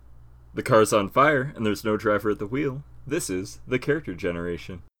The car's on fire, and there's no driver at the wheel. This is the character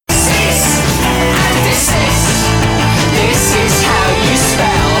generation. This is how you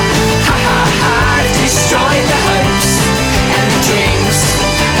spell. Ha ha ha. Destroy the hopes and the dreams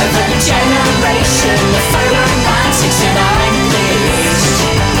of a generation. The photomantics, and I'm pleased.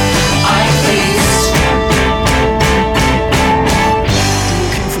 I'm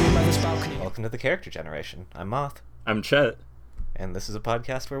pleased. Welcome to the character generation. I'm Moth. I'm Chet. And this is a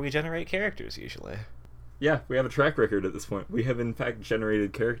podcast where we generate characters, usually. Yeah, we have a track record at this point. We have, in fact,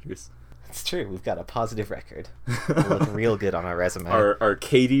 generated characters. It's true, we've got a positive record. We look real good on our resume. Our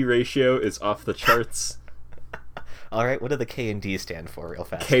KD ratio is off the charts. Alright, what do the K and D stand for real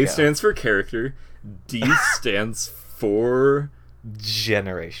fast? K stands for character. D stands for...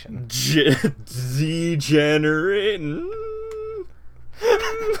 Generation. Degenerate.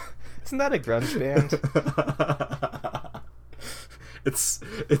 Isn't that a grunge band? It's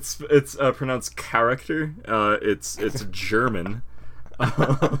pronounced character. It's German.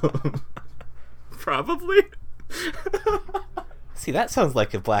 Probably. See, that sounds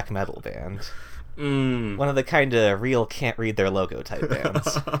like a black metal band. One of the kind of real can't read their logo type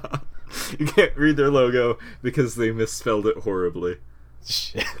bands. You can't read their logo because they misspelled it horribly.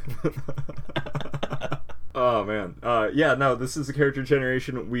 Shit. Oh man. Yeah, no, this is a character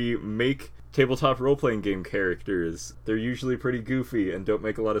generation. We make tabletop role-playing game characters. They're usually pretty goofy and don't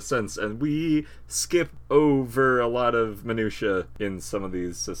make a lot of sense, and we skip over a lot of minutia in some of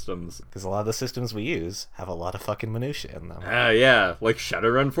these systems. Because a lot of the systems we use have a lot of fucking minutia in them. Yeah, like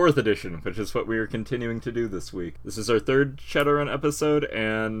Shadowrun 4th Edition, which is what we are continuing to do this week. This is our third Shadowrun episode,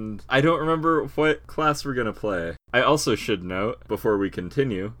 and I don't remember what class we're gonna play. I also should note, before we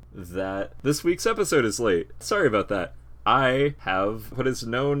continue, that this week's episode is late. Sorry about that. I have what is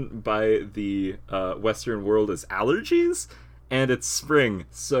known by the Western world as allergies, and it's spring,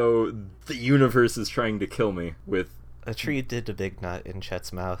 so the universe is trying to kill me with... A tree did a big nut in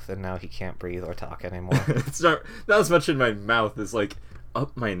Chet's mouth, and now he can't breathe or talk anymore. It's not as much in my mouth as, like,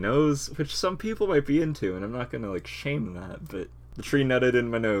 up my nose, which some people might be into, and I'm not gonna, like, shame that, but the tree nutted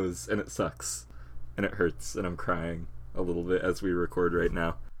in my nose, and it sucks, and it hurts, and I'm crying a little bit as we record right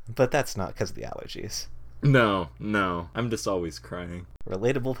now. But that's not because of the allergies. No, I'm just always crying.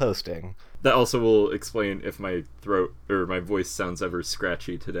 Relatable posting. That also will explain if my throat or my voice sounds ever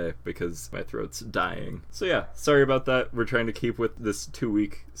scratchy today, because my throat's dying. So yeah, sorry about that. We're trying to keep with this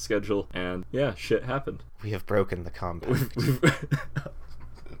 2-week schedule, and yeah, shit happened. We have broken the compact.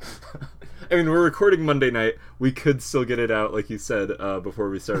 I mean, we're recording Monday night. We could still get it out, like you said, before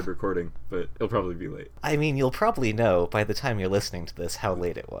we started recording, but it'll probably be late. I mean, you'll probably know by the time you're listening to this how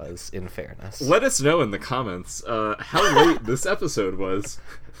late it was, in fairness. Let us know in the comments how late this episode was.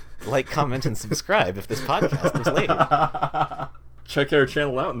 Like, comment, and subscribe if this podcast was late. Check our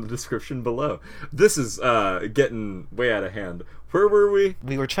channel out in the description below. This is getting way out of hand. Where were we?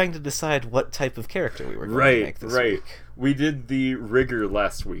 We were trying to decide what type of character we were going to make this week. We did the rigor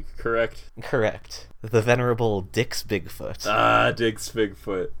last week, correct? Correct. The venerable Dick's Bigfoot. Dick's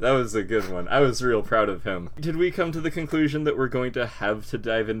Bigfoot. That was a good one. I was real proud of him. Did we come to the conclusion that we're going to have to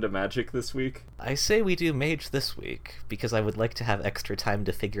dive into magic this week? I say we do mage this week, because I would like to have extra time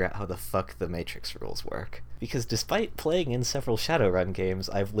to figure out how the fuck the Matrix rules work. Because despite playing in several Shadowrun games,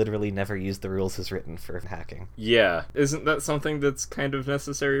 I've literally never used the rules as written for hacking. Yeah. Isn't that something that's kind of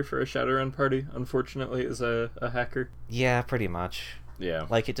necessary for a Shadowrun party, unfortunately, as a hacker? Yeah, pretty much. Yeah.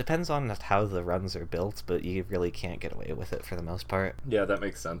 Like, it depends on how the runs are built, but you really can't get away with it for the most part. Yeah, that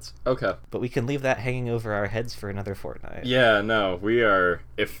makes sense. Okay. But we can leave that hanging over our heads for another fortnight. Yeah, no, we are,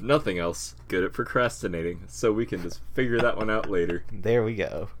 if nothing else, good at procrastinating, so we can just figure that one out later. There we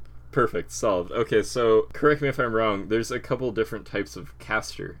go. Perfect, solved. Okay, so, correct me if I'm wrong, there's a couple different types of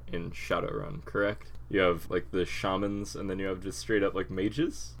caster in Shadowrun, correct? You have, like, the shamans, and then you have just straight-up, like,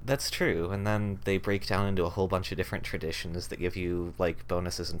 mages? That's true, and then they break down into a whole bunch of different traditions that give you, like,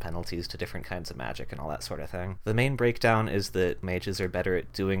 bonuses and penalties to different kinds of magic and all that sort of thing. The main breakdown is that mages are better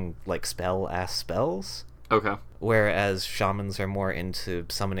at doing, like, spell-ass spells. Okay. Whereas shamans are more into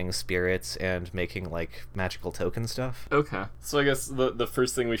summoning spirits and making, like, magical token stuff. Okay. So I guess the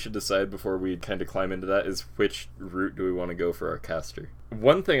first thing we should decide before we kind of climb into that is which route do we want to go for our caster.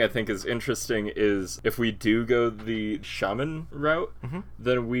 One thing I think is interesting is if we do go the shaman route,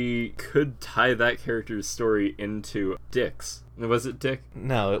 then we could tie that character's story into Dick's. Was it Dick?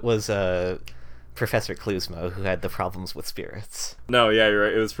 No, it was, Professor Klusmo, who had the problems with spirits. No, yeah, you're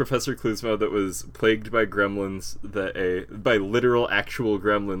right. It was Professor Klusmo that was plagued by gremlins, by literal actual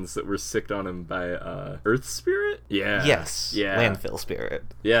gremlins that were sicked on him by Earth Spirit? Yeah. Yes. Yeah. Landfill Spirit.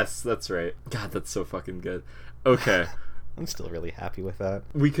 Yes, that's right. God, that's so fucking good. Okay. I'm still really happy with that.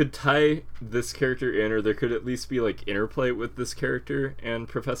 We could tie this character in, or there could at least be, like, interplay with this character and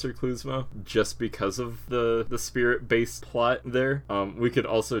Professor Klusmo, just because of the spirit-based plot there. We could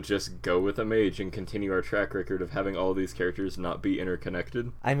also just go with a mage and continue our track record of having all these characters not be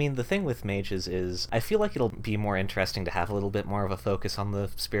interconnected. I mean, the thing with mages is, I feel like it'll be more interesting to have a little bit more of a focus on the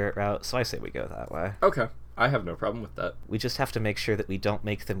spirit route, so I say we go that way. Okay. I have no problem with that. We just have to make sure that we don't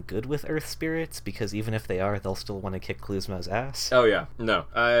make them good with earth spirits, because even if they are, they'll still want to kick Klusmo's ass. Oh yeah, no.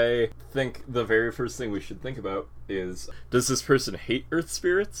 I think the very first thing we should think about is, does this person hate earth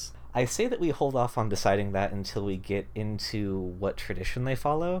spirits? I say that we hold off on deciding that until we get into what tradition they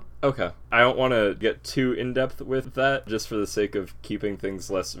follow. Okay. I don't want to get too in-depth with that, just for the sake of keeping things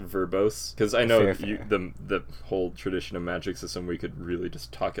less verbose, because I know Fair. the whole tradition of magic system we could really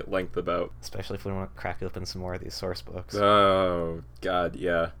just talk at length about. Especially if we want to crack open some more of these source books. Oh, God,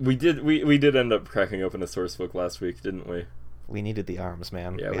 yeah. We did end up cracking open a source book last week, didn't we? We needed the arms,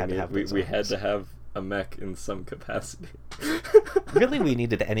 man. Yeah, we had to have a mech in some capacity. Really, we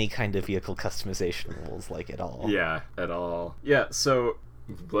needed any kind of vehicle customization rules, like, at all. Yeah, at all. Yeah, so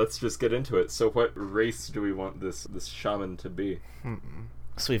let's just get into it. So what race do we want this shaman to be?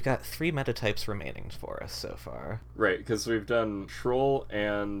 So we've got 3 metatypes remaining for us so far. Right, because we've done troll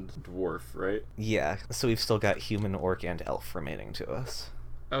and dwarf, right? Yeah, so we've still got human, orc, and elf remaining to us.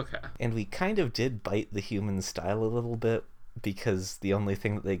 Okay. And we kind of did bite the human style a little bit, because the only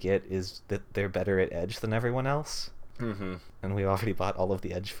thing that they get is that they're better at edge than everyone else. Mm-hmm. And we already bought all of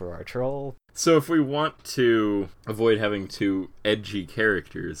the edge for our troll. So if we want to avoid having 2 edgy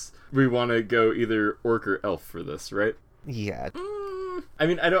characters, we want to go either orc or elf for this, right? Yeah. I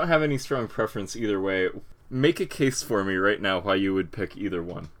mean, I don't have any strong preference either way. Make a case for me right now why you would pick either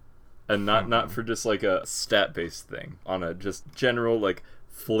one. And not for just, like, a stat-based thing. On a just general, like,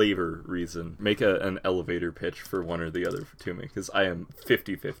 flavor reason. Make an elevator pitch for one or the other to me, because I am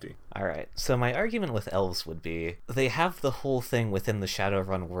 50-50. Alright, so my argument with elves would be, they have the whole thing within the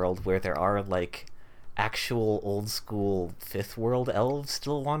Shadowrun world where there are, like, actual old-school 5th world elves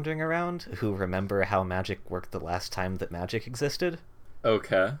still wandering around, who remember how magic worked the last time that magic existed.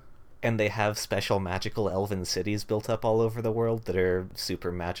 Okay. And they have special magical elven cities built up all over the world that are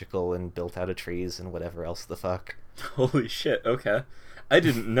super magical and built out of trees and whatever else the fuck. Holy shit, okay. I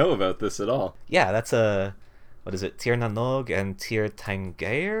didn't know about this at all. Yeah, that's what is it, Tir Nanog and Tir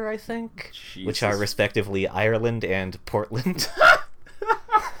Tangair, I think? Jesus. Which are respectively Ireland and Portland.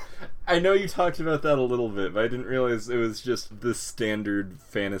 I know you talked about that a little bit, but I didn't realize it was just the standard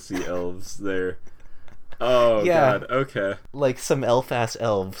fantasy elves there. Oh, yeah. God, okay. Like, some elf-ass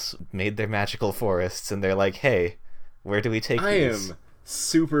elves made their magical forests, and they're like, hey, where do we take these? I am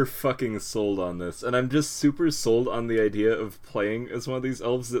super fucking sold on this, and I'm just super sold on the idea of playing as one of these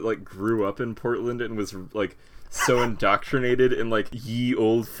elves that, like, grew up in Portland and was, like, so indoctrinated in, like, ye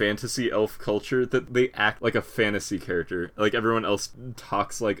old fantasy elf culture that they act like a fantasy character. Like, everyone else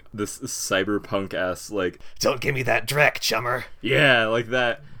talks like this cyberpunk ass, like, Don't give me that dreck, chummer! yeah, like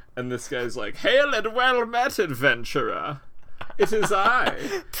that. And this guy's like, hail and well met, adventurer! It is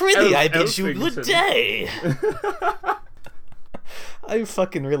I! Prithee, I bid you Elfington." good day! I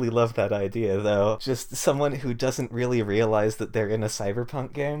fucking really love that idea, though. Just someone who doesn't really realize that they're in a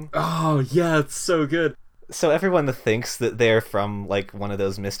cyberpunk game. Oh, yeah, it's so good. So everyone thinks that they're from, like, one of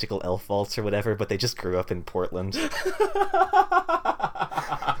those mystical elf vaults or whatever, but they just grew up in Portland.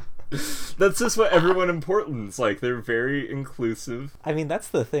 That's just what everyone in Portland's like. They're very inclusive. I mean, that's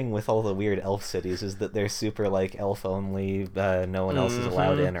the thing with all the weird elf cities, is that they're super, like, elf-only, no one else is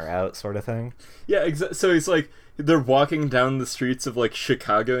allowed in or out sort of thing. Yeah, so he's like, they're walking down the streets of, like,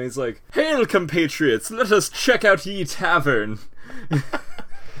 Chicago, and he's like, hail, compatriots, let us check out ye tavern.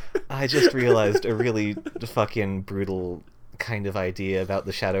 I just realized a really fucking brutal kind of idea about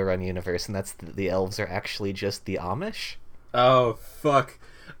the Shadowrun universe, and that's that the elves are actually just the Amish. Oh, fuck.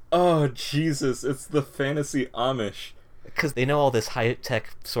 Oh, Jesus, it's the fantasy Amish. Because they know all this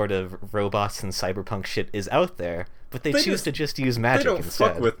high-tech sort of robots and cyberpunk shit is out there, but they choose to just use magic They don't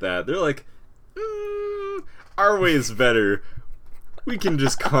instead. fuck with that. They're like, our way's better. We can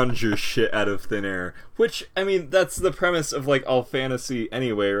just conjure shit out of thin air. Which, I mean, that's the premise of, like, all fantasy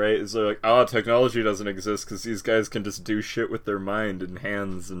anyway, right? Is they're like, oh, technology doesn't exist because these guys can just do shit with their mind and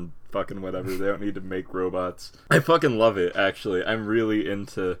hands and fucking whatever. They don't need to make robots. I fucking love it, actually. I'm really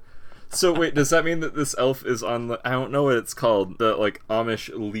into... So, wait, does that mean that this elf is on the... I don't know what it's called. The, like, Amish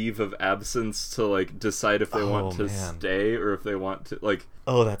leave of absence to, like, decide if they want to stay or if they want to, like...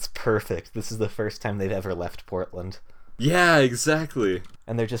 Oh, that's perfect. This is the first time they've ever left Portland. Yeah, exactly.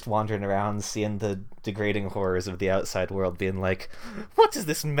 And they're just wandering around, seeing the degrading horrors of the outside world, being like, what is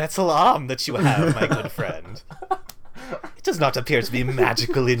this metal arm that you have, my good friend? It does not appear to be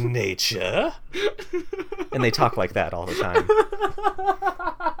magical in nature. And they talk like that all the time.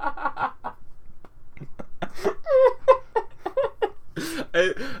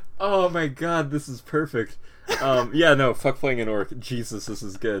 Oh my god, this is perfect. Yeah, no, fuck playing an orc. Jesus, this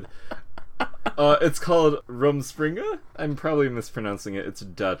is good. It's called Rumspringa? I'm probably mispronouncing it. It's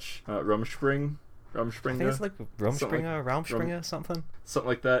Dutch. Rumspringa? I think it's like Rumspringa, something? Something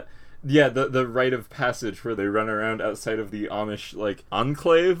like that. Yeah, the rite of passage where they run around outside of the Amish, like,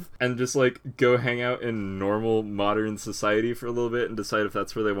 enclave and just, like, go hang out in normal modern society for a little bit and decide if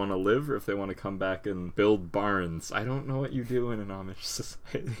that's where they want to live or if they want to come back and build barns. I don't know what you do in an Amish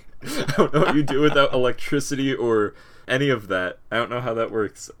society. I don't know what you do without electricity or any of that. I don't know how that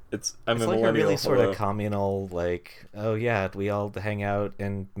works. It's like a really sort of communal, like, oh yeah, we all hang out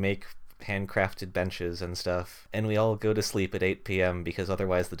and make handcrafted benches and stuff, and we all go to sleep at 8 p.m. because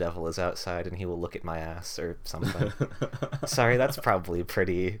otherwise the devil is outside and he will look at my ass or something. Sorry, that's probably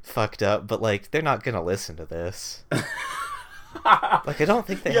pretty fucked up, but like, they're not gonna listen to this. Like, I don't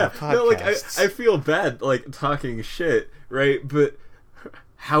think they have podcasts. No, like, I feel bad, like, talking shit, right? But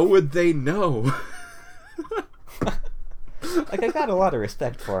how would they know? Like, I got a lot of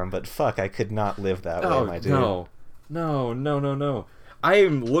respect for them, but fuck, I could not live that way, my dude. No. I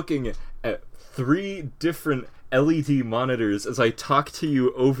am looking at 3 different LED monitors as I talk to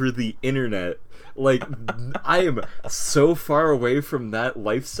you over the internet. Like, I am so far away from that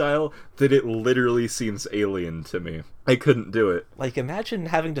lifestyle that it literally seems alien to me. I couldn't do it. Like, imagine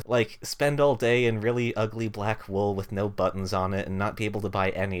having to, like, spend all day in really ugly black wool with no buttons on it and not be able to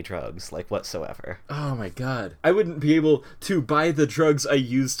buy any drugs, like, whatsoever. Oh my god. I wouldn't be able to buy the drugs I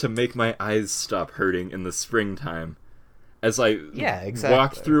use to make my eyes stop hurting in the springtime. As I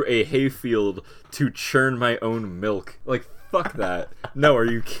walk through a hayfield to churn my own milk. Like, fuck that. No, are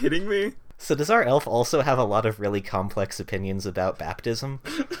you kidding me? So does our elf also have a lot of really complex opinions about baptism?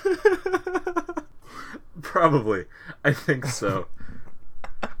 Probably. I think so.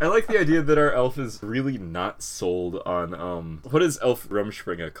 I like the idea that our elf is really not sold on, what is Elf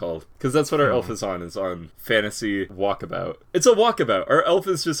Rumspringa called? Because that's what our elf is on fantasy walkabout. It's a walkabout. Our elf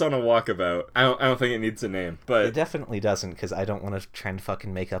is just on a walkabout. I don't think it needs a name, but... It definitely doesn't, because I don't want to try and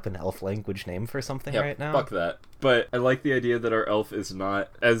fucking make up an elf language name for something right now. Fuck that. But I like the idea that our elf is not,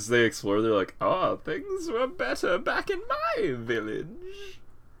 as they explore, they're like, oh, things were better back in my village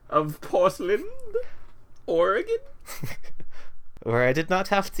of Portland, Oregon. Where I did not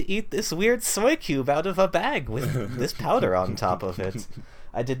have to eat this weird soy cube out of a bag with this powder on top of it.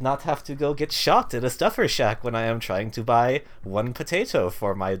 I did not have to go get shot at a stuffer shack when I am trying to buy 1 potato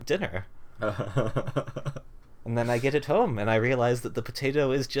for my dinner. And then I get it home and I realize that the potato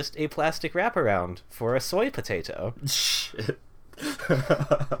is just a plastic wraparound for a soy potato. Shit.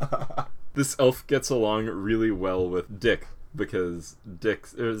 This elf gets along really well with Dick. Because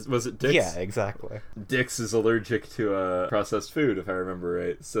Dix... Was it Dix? Yeah, exactly. Dix is allergic to processed food, if I remember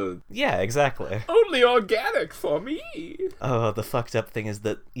right, so... Yeah, exactly. Only organic for me! Oh, the fucked up thing is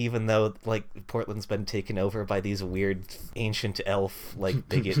that even though, like, Portland's been taken over by these weird ancient elf, like,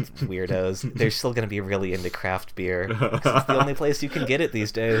 bigot weirdos, they're still gonna be really into craft beer. 'Cause it's the only place you can get it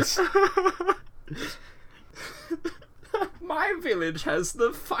these days. My village has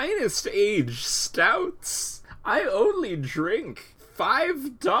the finest aged stouts. I only drink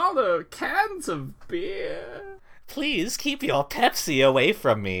 $5 cans of beer. Please keep your Pepsi away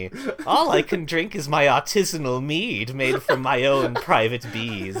from me. All I can drink is my artisanal mead made from my own private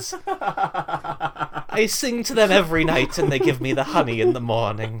bees. I sing to them every night and they give me the honey in the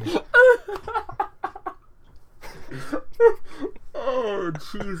morning. Oh,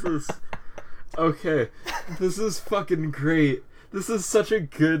 Jesus. Okay, this is fucking great. This is such a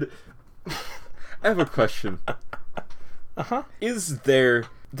good... I have a question. Is there...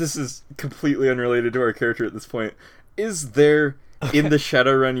 This is completely unrelated to our character at this point. Is there, in the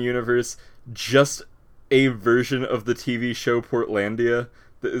Shadowrun universe, just a version of the TV show Portlandia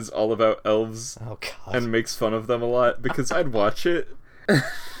that is all about elves and makes fun of them a lot? Because I'd watch it.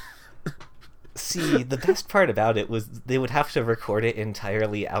 See, the best part about it was they would have to record it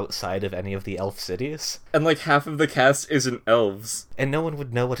entirely outside of any of the elf cities. And like half of the cast isn't elves. And no one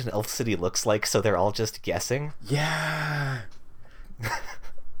would know what an elf city looks like, so they're all just guessing. Yeah.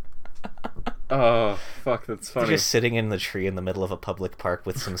 Oh, fuck, that's funny. They're just sitting in the tree in the middle of a public park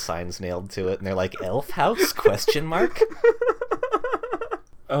with some signs nailed to it, and they're like, Elf House? Question mark?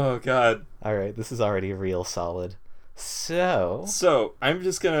 Oh, God. Alright, this is already real solid. So, I'm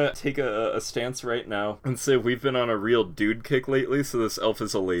just gonna take a stance right now and say we've been on a real dude kick lately, so this elf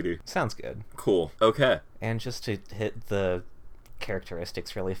is a lady. Sounds good. Cool. Okay. And just to hit the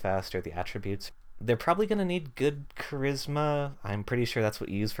characteristics really fast, or the attributes, They're probably going to need good charisma. I'm pretty sure that's what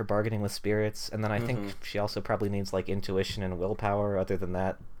you use for bargaining with spirits. And then I think she also probably needs, like, intuition and willpower. Other than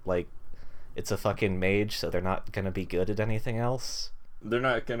that, like, it's a fucking mage, so they're not going to be good at anything else. They're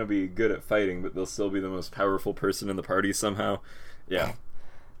not going to be good at fighting, but they'll still be the most powerful person in the party somehow. Yeah.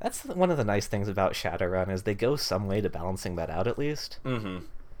 That's one of the nice things about Shadowrun, is they go some way to balancing that out, at least. Mm-hmm.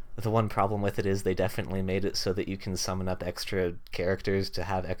 The one problem with it is they definitely made it so that you can summon up extra characters to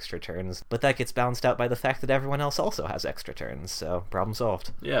have extra turns, but that gets balanced out by the fact that everyone else also has extra turns, so problem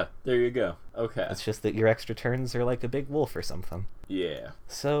solved. Yeah, there you go. Okay. It's just that your extra turns are like a big wolf or something. Yeah.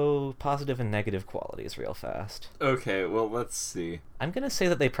 So, positive and negative qualities real fast. Okay, well, let's see. I'm gonna say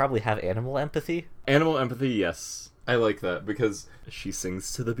that they probably have animal empathy. Animal empathy, yes. I like that, because she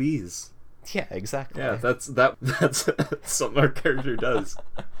sings to the bees. Yeah, exactly. Yeah, that's something our character does.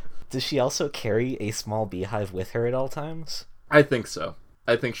 Does she also carry a small beehive with her at all times? I think so.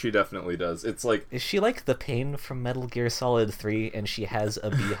 I think she definitely does. It's like... Is she like the Pain from Metal Gear Solid 3, and she has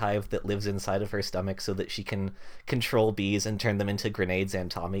a beehive that lives inside of her stomach so that she can control bees and turn them into grenades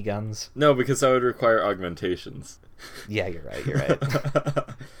and Tommy guns? No, because that would require augmentations. Yeah, you're right.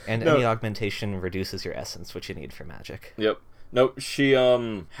 And any augmentation reduces your essence, which you need for magic. Yep. Nope, she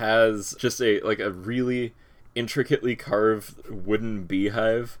has just a really intricately carved wooden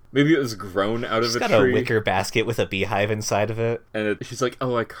beehive. Maybe it was grown out of a tree. She's got a wicker basket with a beehive inside of it. And she's like,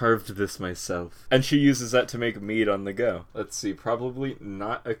 oh, I carved this myself. And she uses that to make mead on the go. Let's see, probably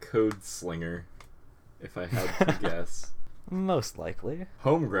not a code slinger, if I had to guess. Most likely.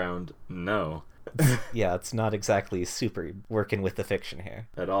 Homeground, no. Yeah, it's not exactly super working with the fiction here.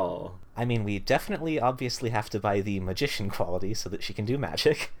 At all. I mean, we definitely obviously have to buy the magician quality so that she can do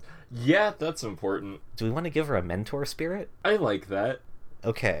magic. Yeah, that's important. Do we want to give her a mentor spirit? I like that.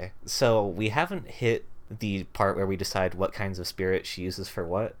 Okay, so we haven't hit the part where we decide what kinds of spirit she uses for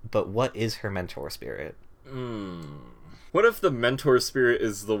what, but what is her mentor spirit? What if the mentor spirit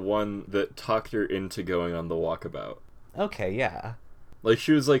is the one that talked her into going on the walkabout? Okay, yeah. Like,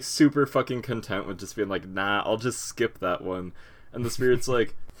 she was, like, super fucking content with just being like, nah, I'll just skip that one. And the spirit's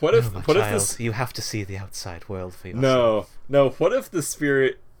like, what if this... You have to see the outside world for yourself. No, what if the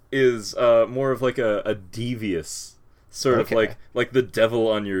spirit is more of like a devious sort of like the devil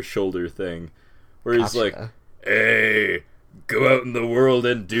on your shoulder thing, where he's like, hey, go out in the world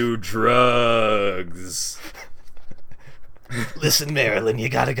and do drugs. Listen, Marilyn, you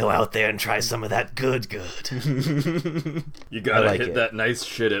gotta go out there and try some of that good. You gotta hit that nice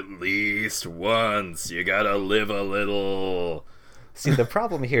shit at least once. You gotta live a little. See, the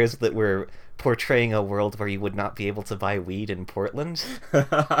problem here is that we're portraying a world where you would not be able to buy weed in Portland.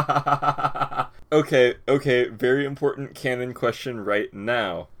 Okay, very important canon question right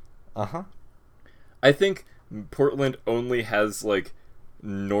now. Uh-huh. I think Portland only has, like,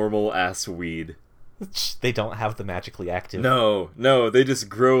 normal-ass weed. They don't have the magically active. No, they just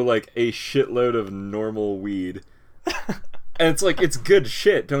grow, like, a shitload of normal weed. And it's like, it's good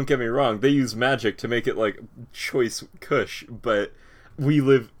shit, don't get me wrong. They use magic to make it, like, choice kush, but we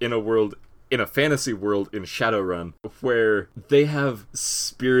live in a fantasy world in Shadowrun, where they have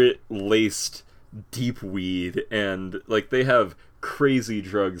spirit-laced deep weed, and, like, they have crazy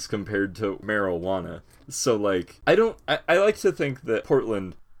drugs compared to marijuana. So, like, I like to think that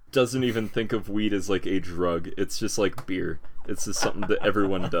Portland doesn't even think of weed as, like, a drug. It's just like beer. It's just something that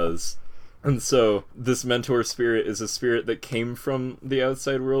everyone does. And so, this mentor spirit is a spirit that came from the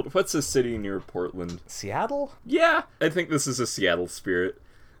outside world. What's a city near Portland? Seattle? Yeah, I think this is a Seattle spirit.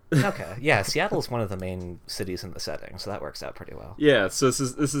 Okay, yeah, Seattle's one of the main cities in the setting, so that works out pretty well. Yeah, so this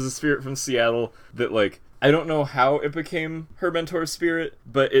is a spirit from Seattle that, like, I don't know how it became her mentor spirit,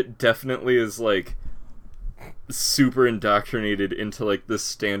 but it definitely is, like, super indoctrinated into, like, the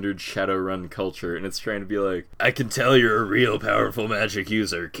standard Shadowrun culture, and it's trying to be like, I can tell you're a real powerful magic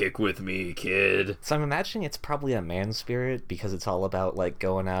user, kick with me, kid. So I'm imagining it's probably a man spirit, because it's all about, like,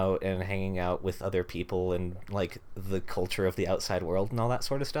 going out and hanging out with other people and, like, the culture of the outside world and all that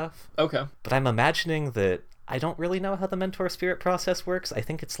sort of stuff. Okay. But I'm imagining that I don't really know how the mentor spirit process works. I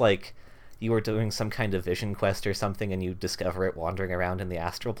think it's like you are doing some kind of vision quest or something and you discover it wandering around in the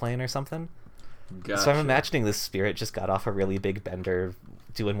astral plane or something. Gotcha. So I'm imagining this spirit just got off a really big bender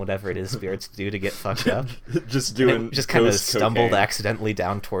doing whatever it is spirits do to get fucked up. Just kind of stumbled accidentally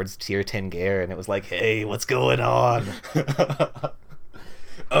down towards Tier 10 gear, and it was like, hey, what's going on?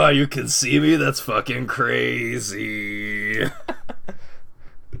 Oh, you can see me? That's fucking crazy. And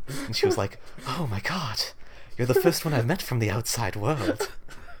she was like, oh my god, you're the first one I met from the outside world.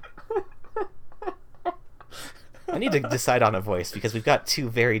 I need to decide on a voice, because we've got two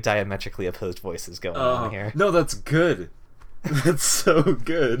very diametrically opposed voices going on here. No, that's good. That's so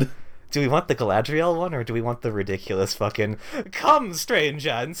good. Do we want the Galadriel one, or do we want the ridiculous fucking "Come, stranger,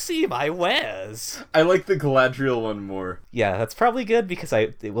 and see my wares"? I like the Galadriel one more. Yeah, that's probably good, because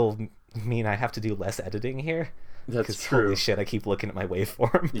it will mean I have to do less editing here. That's true. Holy shit, I keep looking at my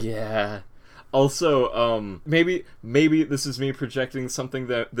waveform. Yeah. Also, maybe this is me projecting something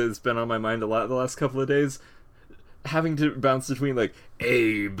that's been on my mind a lot the last couple of days. Having to bounce between, like,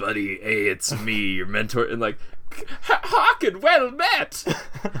 hey, buddy, hey, it's me, your mentor, and, like, Hawk and well met,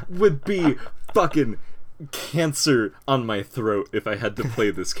 would be fucking cancer on my throat if I had to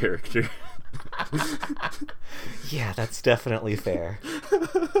play this character. Yeah, that's definitely fair.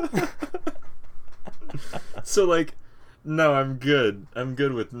 So, like, no, I'm good. I'm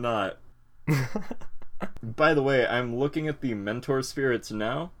good with not. By the way, I'm looking at the mentor spirits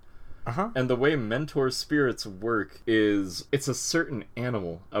now. And the way mentor spirits work is it's a certain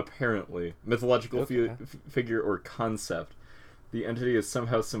animal, apparently. Mythological figure or concept. The entity is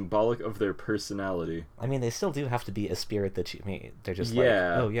somehow symbolic of their personality. I mean, they still do have to be a spirit that you meet. They're just like,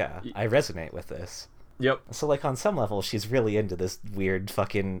 oh yeah, I resonate with this. Yep. So, like, on some level, she's really into this weird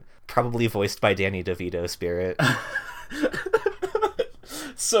fucking, probably voiced by Danny DeVito spirit.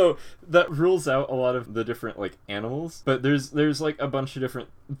 So that rules out a lot of the different, like, animals, but there's like a bunch of different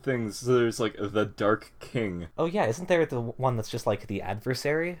things. So there's like the Dark King. Oh yeah, isn't there the one that's just like the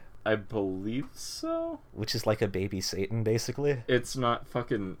adversary? I believe so. Which is like a baby Satan, basically. It's not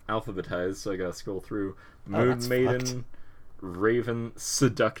fucking alphabetized, so I gotta scroll through. That's Maiden, fucked. Raven,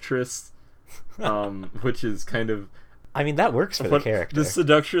 Seductress, which is kind of... I mean, that works for the character. The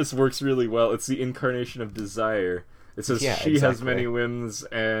Seductress works really well. It's the incarnation of desire. It says she has many whims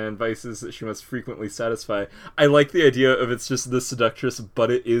and vices that she must frequently satisfy. I like the idea of it's just the Seductress,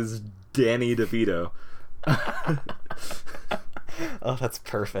 but it is Danny DeVito. Oh, that's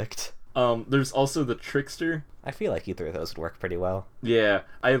perfect. There's also the Trickster. I feel like either of those would work pretty well. Yeah,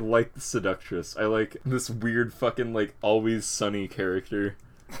 I like the Seductress. I like this weird fucking, like, always sunny character.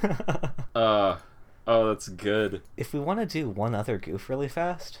 Oh, that's good. If we want to do one other goof really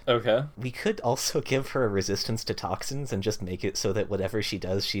fast, Okay. we could also give her a resistance to toxins and just make it so that whatever she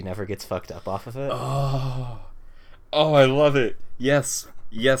does, she never gets fucked up off of it. Oh, I love it. Yes.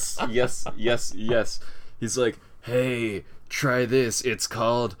 He's like, hey, try this. It's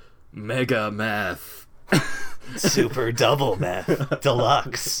called Mega Meth. Super double meth.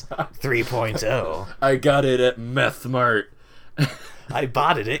 Deluxe. 3.0. I got it at Meth Mart. I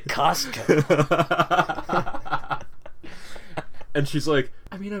bought it at Costco. And she's like,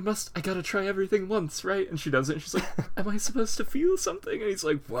 I mean, I gotta try everything once, right? And she does it, and she's like, am I supposed to feel something? And he's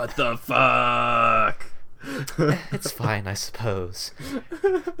like, what the fuck? It's fine, I suppose.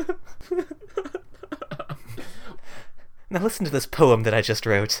 Now listen to this poem that I just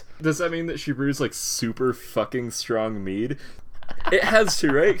wrote. Does that mean that she brews, like, super fucking strong mead? It has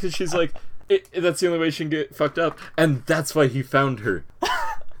to, right? Because she's like, that's the only way she can get fucked up. And that's why he found her.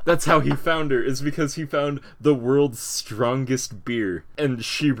 That's how he found her, is because he found the world's strongest beer. And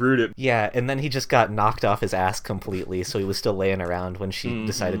she brewed it. Yeah, and then he just got knocked off his ass completely, so he was still laying around when she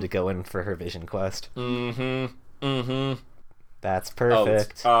decided to go in for her vision quest. That's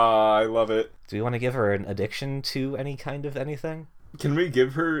perfect. I love it. Do we want to give her an addiction to any kind of anything? Can we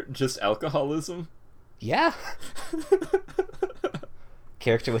give her just alcoholism? Yeah.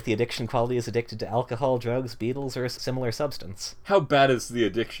 Character with the addiction quality is addicted to alcohol, drugs, beetles, or a similar substance. How bad is the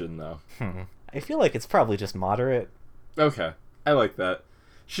addiction, though? I feel like it's probably just moderate. Okay, I like that.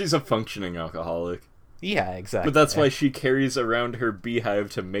 She's a functioning alcoholic. Yeah, exactly. But that's why she carries around her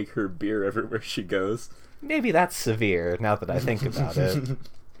beehive to make her beer everywhere she goes. Maybe that's severe, now that I think about it.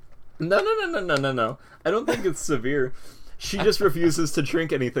 No. I don't think it's severe. She just refuses to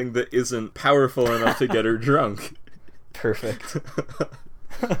drink anything that isn't powerful enough to get her drunk. Perfect.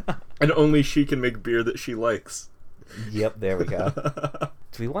 And only she can make beer that she likes. Yep, there we go.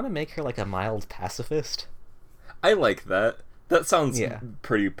 Do we want to make her like a mild pacifist? I like that. That sounds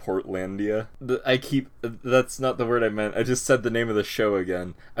pretty Portlandia. That's not the word I meant. I just said the name of the show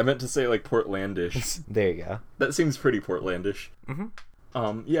again. I meant to say, like, Portlandish. There you go. That seems pretty Portlandish.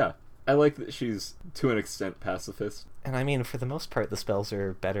 Yeah. I like that she's, to an extent, pacifist. And I mean, for the most part, the spells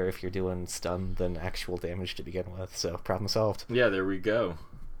are better if you're doing stun than actual damage to begin with, so problem solved. Yeah, there we go.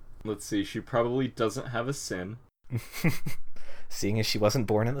 Let's see, she probably doesn't have a sin. Seeing as she wasn't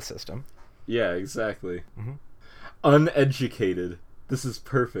born in the system. Yeah, exactly. Uneducated. This is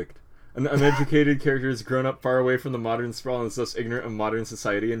perfect. An uneducated character has grown up far away from the modern sprawl and is thus ignorant of modern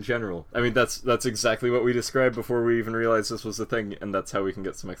society in general. I mean, that's exactly what we described before we even realized this was a thing, and that's how we can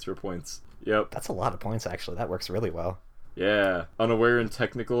get some extra points. Yep. That's a lot of points, actually. That works really well. Yeah. Unaware in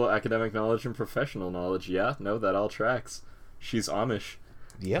technical, academic knowledge, and professional knowledge. Yeah, no, that all tracks. She's Amish.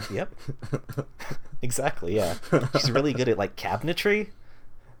 Yep. Exactly, yeah. She's really good at, like, cabinetry.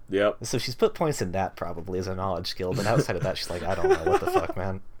 Yep. So she's put points in that, probably, as a knowledge skill, but outside of that, she's like, I don't know, what the fuck,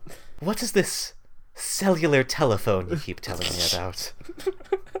 man. What is this cellular telephone you keep telling me about?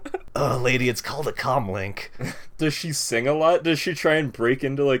 Oh, lady, it's called a comlink. Does she sing a lot? Does she try and break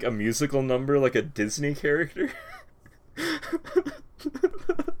into, like, a musical number like a Disney character?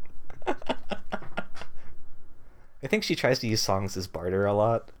 I think she tries to use songs as barter a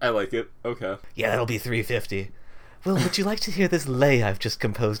lot. I like it. Okay. Yeah, that'll be $3.50. Well, would you like to hear this lay I've just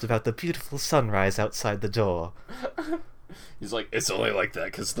composed about the beautiful sunrise outside the door? He's like, it's only like that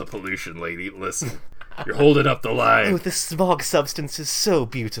because the pollution, lady. Listen, you're holding up the line. Oh, the smog substance is so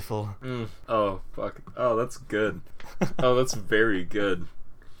beautiful. Oh, fuck. Oh, that's good. Oh, that's very good.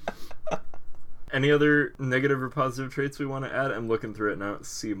 Any other negative or positive traits we want to add? I'm looking through it and I don't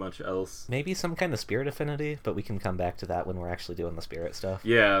see much else. Maybe some kind of spirit affinity, but we can come back to that when we're actually doing the spirit stuff.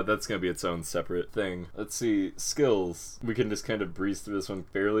 Yeah, that's going to be its own separate thing. Let's see. Skills. We can just kind of breeze through this one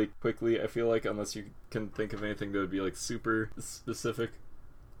fairly quickly, I feel like, unless you can think of anything that would be, like, super specific.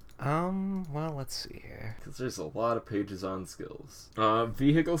 Well, let's see here. Because there's a lot of pages on skills.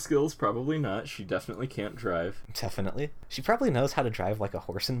 Vehicle skills, probably not. She definitely can't drive. Definitely. She probably knows how to drive like a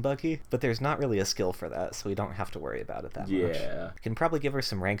horse and buggy, but there's not really a skill for that, so we don't have to worry about it that much. Yeah. We can probably give her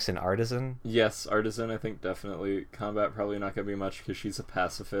some ranks in artisan. Yes, artisan, I think definitely. Combat, probably not going to be much because she's a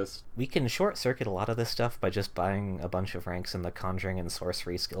pacifist. We can short-circuit a lot of this stuff by just buying a bunch of ranks in the conjuring and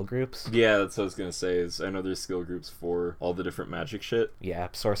sorcery skill groups. Yeah, that's what I was going to say, is I know there's skill groups for all the different magic shit. Yeah,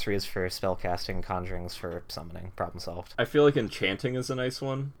 sorcery is for spellcasting, conjuring's for summoning. Problem solved. I feel like enchanting is a nice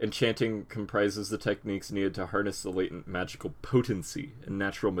one. Enchanting comprises the techniques needed to harness the latent magical potency in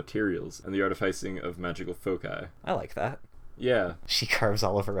natural materials and the artificing of magical foci. I like that. Yeah. She carves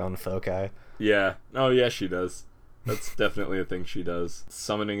all of her own foci. Yeah. Oh, yeah, she does. That's definitely a thing she does.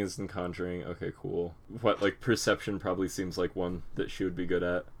 Summoning is in conjuring. Okay, cool. What, like, perception probably seems like one that she would be good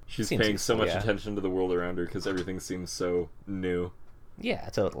at. She's paying so much attention to the world around her because everything seems so new. Yeah,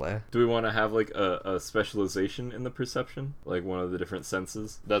 totally. Do we want to have, like, a specialization in the perception? Like, one of the different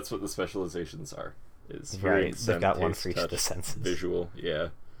senses? That's what the specializations are. Is hearing, right, scent, they've got taste, one for each touch, of the senses. Visual, yeah.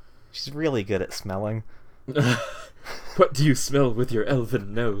 She's really good at smelling. What do you smell with your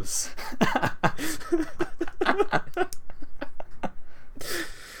elven nose?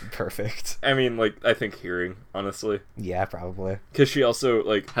 Perfect. I mean, like, I think hearing, honestly. Yeah, probably. Because she also,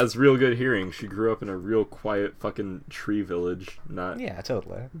 like, has real good hearing. She grew up in a real quiet fucking tree village, not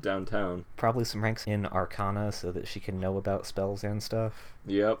totally. downtown. Probably some ranks in Arcana so that she can know about spells and stuff.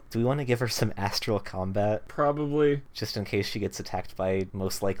 Yep. Do we want to give her some astral combat? Probably. Just in case she gets attacked by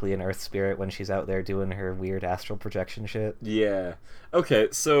most likely an earth spirit when she's out there doing her weird astral projection shit. Yeah. Okay,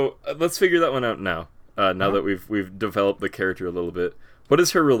 so let's figure that one out now. Now that we've developed the character a little bit. What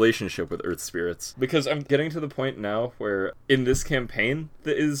is her relationship with earth spirits? Because I'm getting to the point now where in this campaign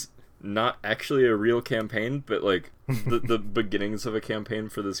that is not actually a real campaign, but like the beginnings of a campaign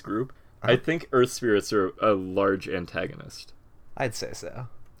for this group, I think earth spirits are a large antagonist. I'd say so.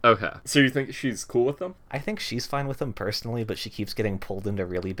 Okay. So you think she's cool with them? I think she's fine with them personally, but she keeps getting pulled into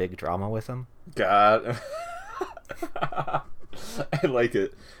really big drama with them. God. I like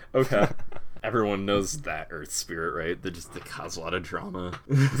it. Okay. Everyone knows that earth spirit, right? They cause a lot of drama.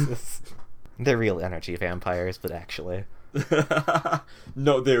 They're real energy vampires, but actually.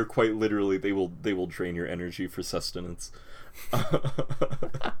 No, they're quite literally, they will drain your energy for sustenance.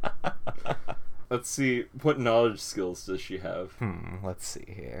 Let's see, what knowledge skills does she have? Let's see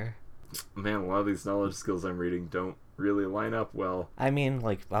here. Man, a lot of these knowledge skills I'm reading don't really line up well. I mean,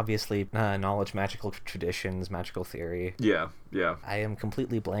 like, obviously, knowledge, magical traditions, magical theory. Yeah. I am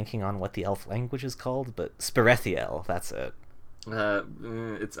completely blanking on what the elf language is called, but Spirethiel, that's it.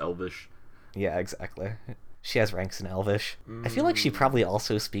 It's Elvish. Yeah, exactly. She has ranks in Elvish. I feel like she probably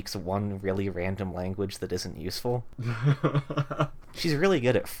also speaks one really random language that isn't useful. She's really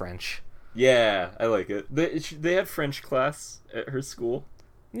good at French. Yeah, I like it. They have French class at her school.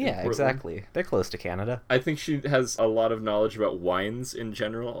 Yeah, exactly. They're close to Canada. I think she has a lot of knowledge about wines in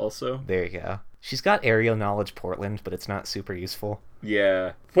general also. There you go. She's got area knowledge Portland, but it's not super useful.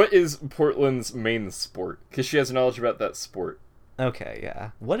 Yeah. What is Portland's main sport? Because she has knowledge about that sport. Okay, yeah.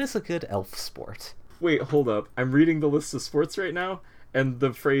 What is a good elf sport? Wait, hold up. I'm reading the list of sports right now, and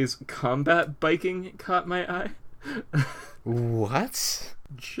the phrase combat biking caught my eye. What?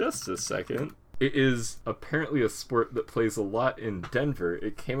 Just a second. It is apparently a sport that plays a lot in Denver.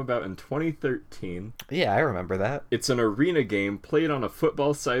 It came about in 2013. Yeah, I remember that. It's an arena game played on a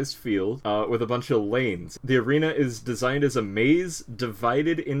football-sized field with a bunch of lanes. The arena is designed as a maze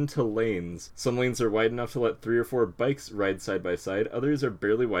divided into lanes. Some lanes are wide enough to let 3 or 4 bikes ride side by side. Others are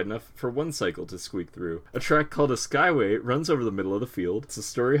barely wide enough for one cycle to squeak through. A track called a skyway runs over the middle of the field. It's a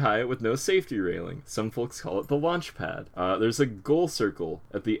story high with no safety railing. Some folks call it the launch pad. There's a goal circle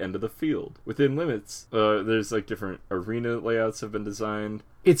at the end of the field. Within limits, there's like different arena layouts have been designed.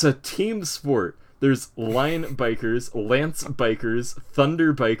 It's a team sport. There's line bikers, lance bikers,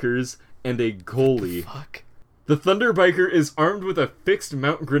 thunder bikers, and a goalie. Fuck. The thunder biker is armed with a fixed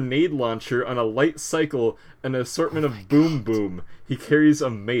mount grenade launcher on a light cycle and an assortment of boom boom. He carries a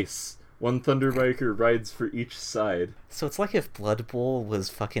mace. One thunder biker rides for each side. So it's like if Blood Bowl was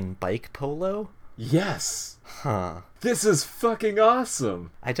fucking bike polo? Yes! Huh. This is fucking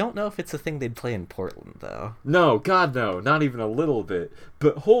awesome! I don't know if it's a thing they'd play in Portland, though. No, God no, not even a little bit.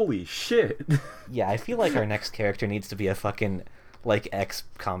 But holy shit! Yeah, I feel like our next character needs to be a fucking, like,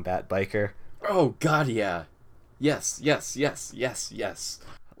 ex-combat biker. Oh, God, yeah. Yes, yes, yes, yes, yes.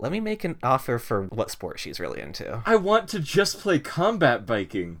 Let me make an offer for what sport she's really into. I want to just play combat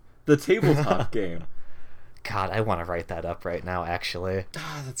biking, the tabletop game. God, I want to write that up right now, actually.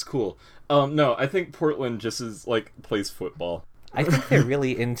 Ah, that's cool. No, I think Portland just is, like, plays football. I think they're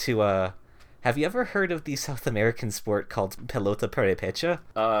really into, Have you ever heard of the South American sport called pelota perepecha?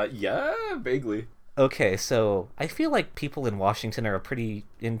 Yeah, vaguely. Okay, so I feel like people in Washington are pretty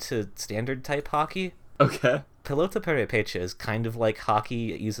into standard-type hockey. Okay. Pelota perepecha is kind of like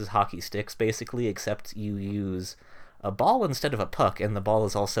hockey. It uses hockey sticks, basically, except you use a ball instead of a puck, and the ball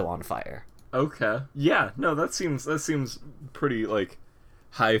is also on fire. Okay. Yeah, no, that seems pretty, like,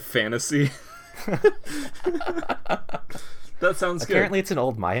 high fantasy. That sounds good. Apparently it's an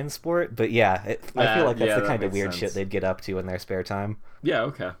old Mayan sport, but yeah, I feel like that's the kind of weird sense. shit they'd get up to in their spare time. Yeah,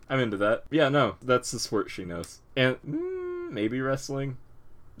 okay. I'm into that. Yeah, no, that's the sport she knows. And maybe wrestling.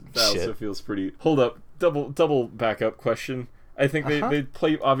 That Shit. also feels pretty... Hold up. Double backup question. I think they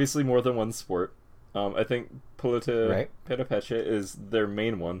play, obviously, more than one sport. I think Pelota Perepecha is their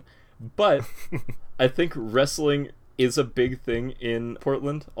main one. But I think wrestling is a big thing in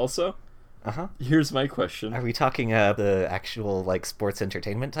Portland also. Here's my question. Are we talking the actual, like, sports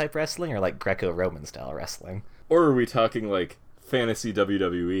entertainment type wrestling, or, like, Greco-Roman style wrestling? Or are we talking, like, fantasy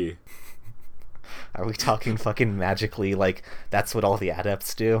WWE? Are we talking fucking magically, like, that's what all the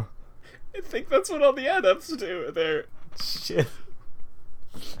adepts do? I think that's what all the adepts do there. Shit.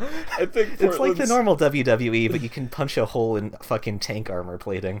 I think It's like the normal WWE, but you can punch a hole in fucking tank armor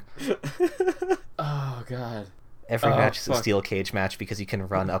plating. Oh, God. Every match is a steel cage match because you can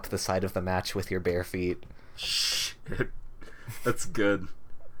run up the side of the match with your bare feet. Shit. That's good.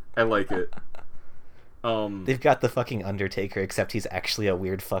 I like it. They've got the fucking Undertaker, except he's actually a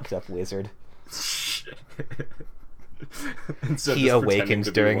weird fucked up wizard. He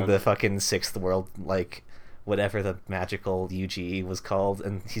awakened during the fucking Sixth World, like, whatever the magical UGE was called,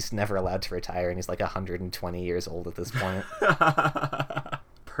 and he's never allowed to retire, and he's like 120 years old at this point.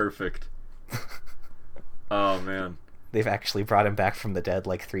 Perfect. Oh, man. They've actually brought him back from the dead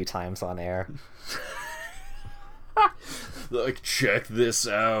like 3 times on air. Like, check this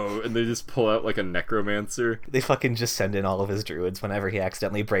out, and they just pull out like a necromancer. They fucking just send in all of his druids whenever he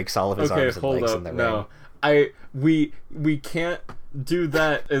accidentally breaks all of his arms and legs in the ring. We can't do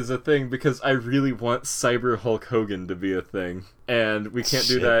that as a thing because I really want Cyber Hulk Hogan to be a thing, and we can't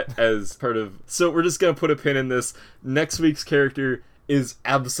do that as part of... So we're just gonna put a pin in this. Next week's character is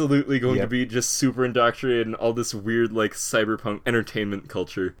absolutely going to be just super indoctrinated in all this weird, like, cyberpunk entertainment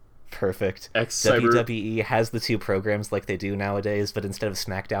culture. Perfect. Ex-cyber... WWE has the 2 programs like they do nowadays, but instead of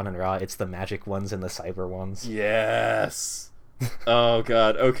SmackDown and Raw, it's the Magic ones and the Cyber ones. Yes! Oh,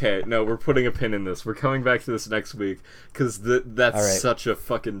 God. Okay, no, we're putting a pin in this. We're coming back to this next week, because that's such a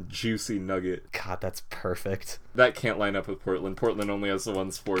fucking juicy nugget. God, that's perfect. That can't line up with Portland. Portland only has the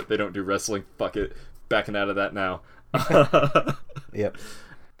one sport. They don't do wrestling. Fuck it. Backing out of that now. Yep.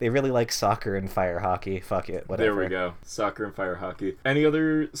 They really like soccer and fire hockey. Fuck it, whatever. There we go. Soccer and fire hockey. Any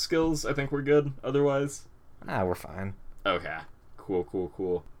other skills? I think we're good, otherwise? We're fine. Okay.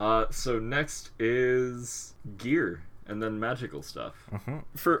 Cool. So next is gear, and then magical stuff.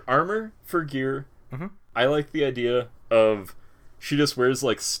 For armor, for gear, I like the idea of she just wears,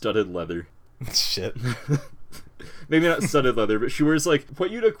 like, studded leather. Shit. Maybe not studded leather, but she wears, like,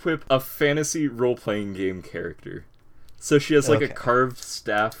 what you'd equip a fantasy role-playing game character. So she has, like, a carved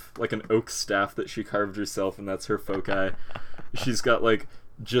staff, like an oak staff that she carved herself, and that's her foci. She's got, like,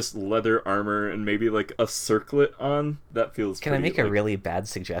 just leather armor and maybe like a circlet on. That feels Can I pretty, make a really bad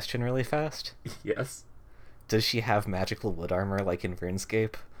suggestion really fast? Yes. Does she have magical wood armor like in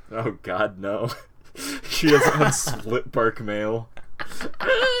RuneScape? Oh god, no. She doesn't have split bark mail.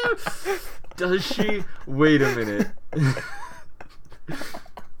 Does she? Wait a minute.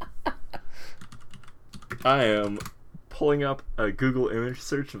 I am pulling up a Google image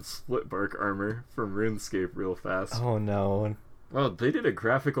search of split bark armor from RuneScape real fast. Oh no. Well, they did a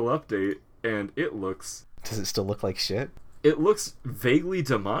graphical update, and it looks... Does it still look like shit? It looks vaguely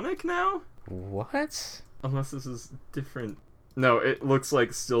demonic now? What? Unless this is different. No, it looks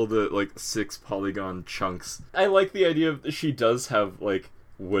like still the, like, 6 polygon chunks. I like the idea of she does have, like,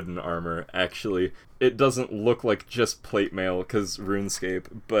 wooden armor, actually. It doesn't look like just plate mail, because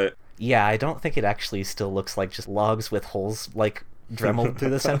RuneScape, but... Yeah, I don't think it actually still looks like just logs with holes, like, dremeled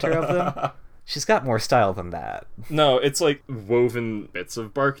through the center of them. She's got more style than that. No, it's like woven bits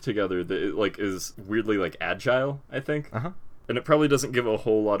of bark together that it, like, is weirdly, like, agile, I think. Uh-huh. And it probably doesn't give a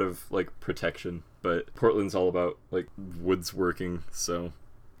whole lot of, like, protection, but Portland's all about, like, woods working, so...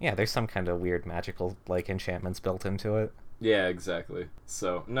 Yeah, there's some kind of weird magical, like, enchantments built into it. Yeah, exactly.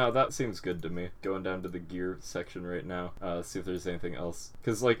 So, no, that seems good to me. Going down to the gear section right now, see if there's anything else.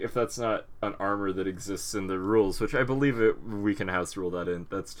 Because, like, if that's not an armor that exists in the rules, which I believe we can house rule that in,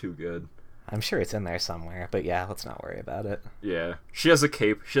 that's too good. I'm sure it's in there somewhere, but yeah, let's not worry about it. Yeah. She has a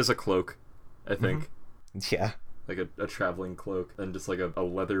cape. She has a cloak, I think. Mm-hmm. Yeah. Like a traveling cloak, and just like a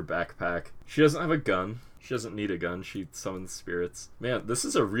leather backpack. She doesn't have a gun. She doesn't need a gun. She summons spirits. Man, this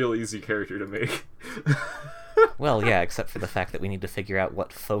is a real easy character to make. Well, yeah, except for the fact that we need to figure out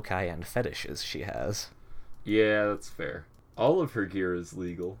what foci and fetishes she has. Yeah, that's fair. All of her gear is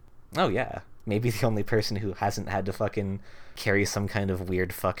legal. Oh, yeah. Maybe the only person who hasn't had to fucking carry some kind of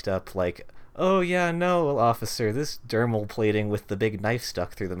weird fucked up, like, oh yeah, no, officer, this dermal plating with the big knife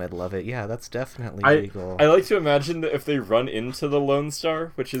stuck through the middle of it, yeah, that's definitely legal. I like to imagine that if they run into the Lone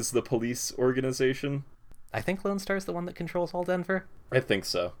Star, which is the police organization... I think Lone Star's the one that controls all Denver? I think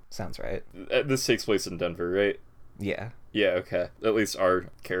so. Sounds right. This takes place in Denver, right? Yeah. Yeah, okay. At least our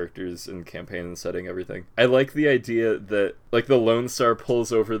characters and campaign and setting, everything. I like the idea that, like, the Lone Star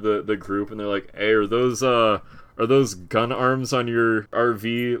pulls over the group and they're like, hey, are those gun arms on your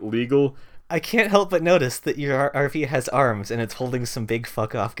RV legal? I can't help but notice that your RV has arms and it's holding some big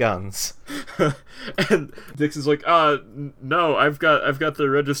fuck-off guns. And Dix is like, no, I've got the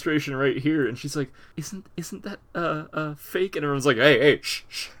registration right here. And she's like, isn't that fake? And everyone's like, hey,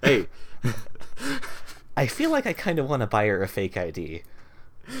 shh, hey. I feel like I kind of want to buy her a fake ID.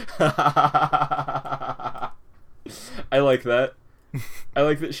 I like that. I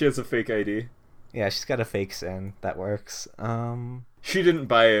like that she has a fake ID. Yeah, she's got a fake SIN. That works. She didn't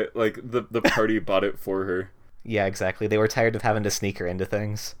buy it. Like, the party bought it for her. Yeah, exactly. They were tired of having to sneak her into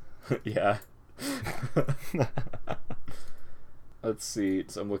things. Yeah. Let's see.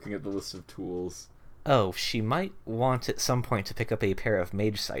 So I'm looking at the list of tools. Oh, she might want at some point to pick up a pair of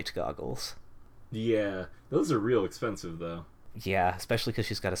mage sight goggles. Yeah. Those are real expensive, though. Yeah, especially because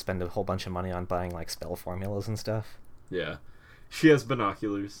she's got to spend a whole bunch of money on buying, like, spell formulas and stuff. Yeah. She has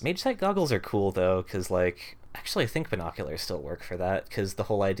binoculars. Mage sight goggles are cool, though, because, like... Actually, I think binoculars still work for that, because the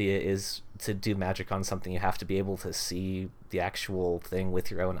whole idea is to do magic on something, you have to be able to see the actual thing with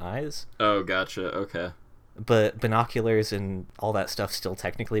your own eyes. Oh, gotcha. Okay. But binoculars and all that stuff still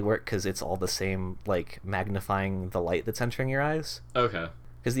technically work, because it's all the same, like, magnifying the light that's entering your eyes. Okay.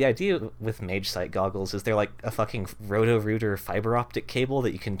 Because the idea with mage sight goggles is they're like a fucking roto-rooter fiber optic cable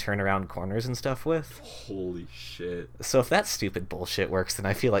that you can turn around corners and stuff with. Holy shit. So if that stupid bullshit works, then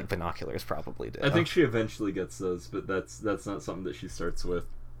I feel like binoculars probably do. I think she eventually gets those, but that's not something that she starts with.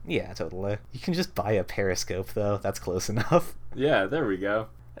 Yeah, totally. You can just buy a periscope, though. That's close enough. Yeah, there we go.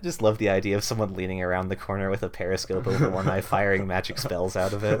 I just love the idea of someone leaning around the corner with a periscope over one eye firing magic spells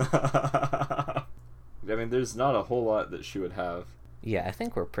out of it. I mean, there's not a whole lot that she would have. Yeah, I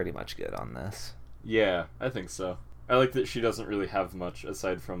think we're pretty much good on this. Yeah, I think so. I like that she doesn't really have much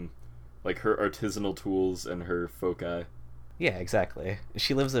aside from, like, her artisanal tools and her foci. Yeah, exactly.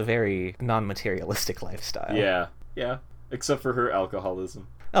 She lives a very non-materialistic lifestyle. Yeah. Except for her alcoholism.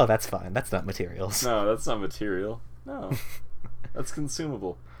 Oh, that's fine. That's not materials. No, that's not material. No. That's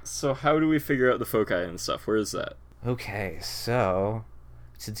consumable. So how do we figure out the foci and stuff? Where is that? Okay, so...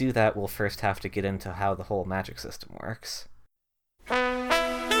 To do that, we'll first have to get into how the whole magic system works.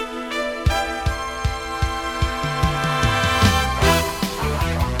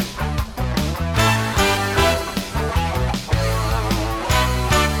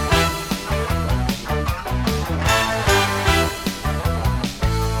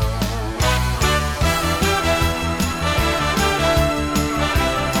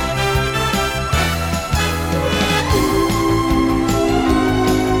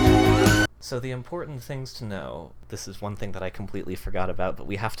 So the important things to know, this is one thing that I completely forgot about, but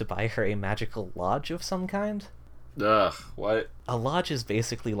we have to buy her a magical lodge of some kind. Ugh, what? A lodge is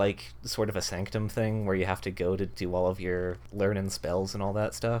basically like sort of a sanctum thing where you have to go to do all of your learning spells and all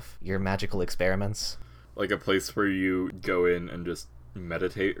that stuff, your magical experiments. Like a place where you go in and just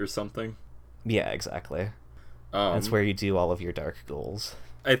meditate or something? Yeah, exactly. That's where you do all of your dark goals.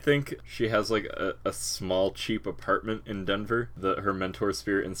 I think she has like a small cheap apartment in Denver that her mentor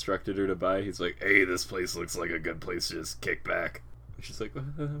spirit instructed her to buy. He's like, hey, this place looks like a good place to just kick back. And she's like,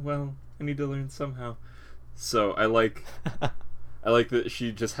 well, I need to learn somehow. So I like that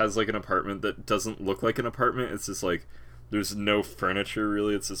she just has like an apartment that doesn't look like an apartment. It's just like there's no furniture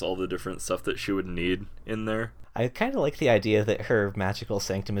really. It's just all the different stuff that she would need in there. I kind of like the idea that her magical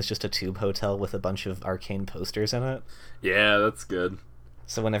sanctum is just a tube hotel with a bunch of arcane posters in it. Yeah, that's good.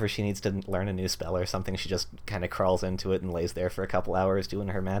 So whenever she needs to learn a new spell or something, she just kind of crawls into it and lays there for a couple hours doing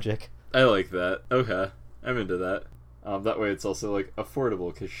her magic. I like that. Okay, I'm into that. That way it's also like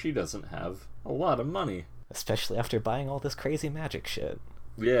affordable because she doesn't have a lot of money. Especially after buying all this crazy magic shit.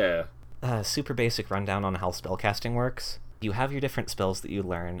 Yeah. Super basic rundown on how spellcasting works. You have your different spells that you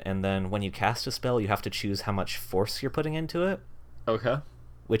learn, and then when you cast a spell, you have to choose how much force you're putting into it. Okay.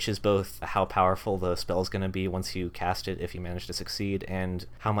 Which is both how powerful the spell is going to be once you cast it, if you manage to succeed, and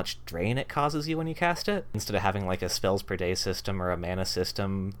how much drain it causes you when you cast it. Instead of having like a spells per day system or a mana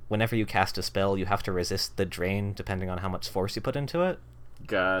system, whenever you cast a spell, you have to resist the drain depending on how much force you put into it.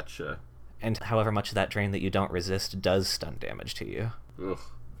 Gotcha. And however much of that drain that you don't resist does stun damage to you. Ugh.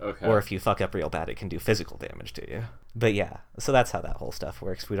 Okay. Or if you fuck up real bad, it can do physical damage to you. But yeah, so that's how that whole stuff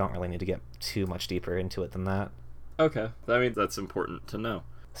works. We don't really need to get too much deeper into it than that. Okay. I mean, that's important to know.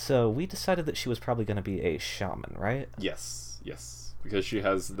 So we decided that she was probably going to be a shaman, right? Yes. Because she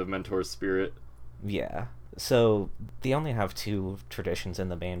has the mentor spirit. Yeah. So they only have 2 traditions in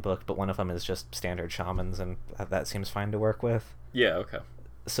the main book, but one of them is just standard shamans, and that seems fine to work with. Yeah, okay.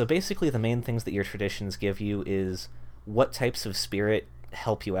 So basically the main things that your traditions give you is what types of spirit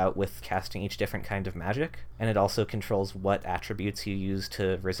help you out with casting each different kind of magic, and it also controls what attributes you use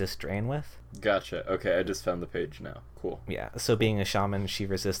to resist drain with. Gotcha. Okay, I just found the page now. Cool. Yeah, so being a shaman, she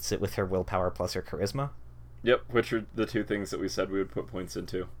resists it with her willpower plus her charisma. Yep, which are the 2 things that we said we would put points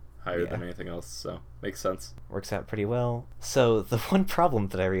into. Higher than anything else, so makes sense. Works out pretty well. So the one problem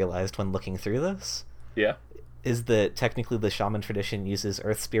that I realized when looking through this is that technically the shaman tradition uses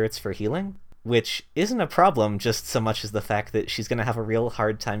earth spirits for healing, which isn't a problem just so much as the fact that she's going to have a real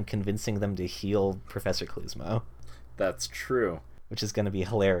hard time convincing them to heal Professor Klusmo. That's true. Which is going to be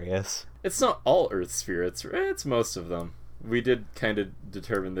hilarious. It's not all earth spirits, right? It's most of them. We did kind of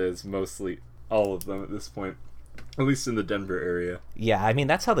determine that it's mostly all of them at this point. At least in the Denver area. Yeah, I mean,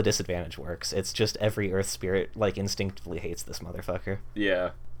 that's how the disadvantage works. It's just every earth spirit, like, instinctively hates this motherfucker. Yeah.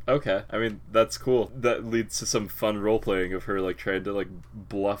 Okay. I mean, that's cool. That leads to some fun role-playing of her, like, trying to, like,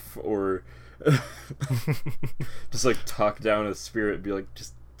 bluff or just, like, talk down a spirit and be like,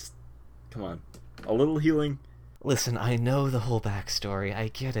 just come on. A little healing. Listen, I know the whole backstory, I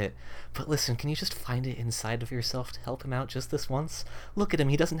get it. But listen, can you just find it inside of yourself to help him out just this once? Look at him,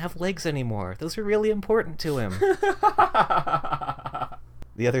 he doesn't have legs anymore. Those are really important to him.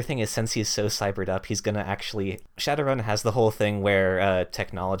 The other thing is, since he's so cybered up, he's gonna actually... Shadowrun has the whole thing where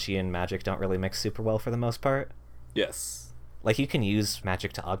technology and magic don't really mix super well for the most part. Yes. Like, you can use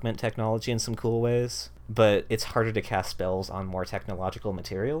magic to augment technology in some cool ways, but it's harder to cast spells on more technological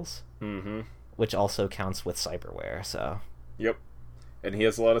materials. Mm-hmm. Which also counts with cyberware, so... Yep. And he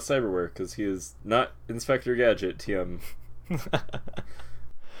has a lot of cyberware, because he is not Inspector Gadget, TM.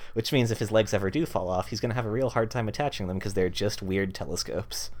 Which means if his legs ever do fall off, he's going to have a real hard time attaching them, because they're just weird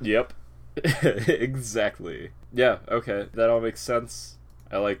telescopes. Yep. Exactly. Yeah, okay. That all makes sense.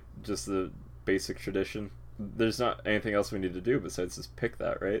 I like just the basic tradition. There's not anything else we need to do besides just pick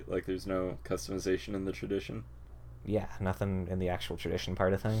that, right? Like, there's no customization in the tradition? Yeah, nothing in the actual tradition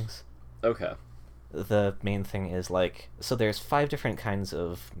part of things. Okay. The main thing is, like, so there's 5 different kinds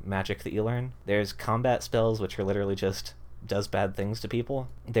of magic that you learn. There's combat spells, which are literally just does bad things to people.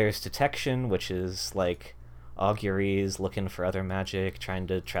 There's detection, which is, like, auguries, looking for other magic, trying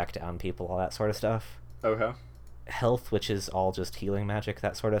to track down people, all that sort of stuff. Okay. Health, which is all just healing magic,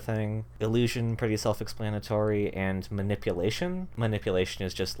 that sort of thing. Illusion, pretty self-explanatory. And manipulation. Manipulation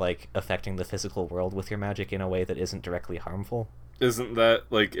is just, like, affecting the physical world with your magic in a way that isn't directly harmful. Isn't that,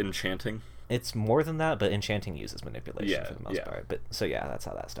 like, enchanting? It's more than that, but enchanting uses manipulation for the most part. But so yeah, that's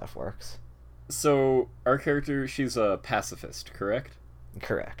how that stuff works. So, our character, she's a pacifist, correct?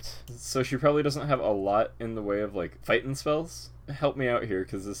 Correct. So she probably doesn't have a lot in the way of, like, fighting spells? Help me out here,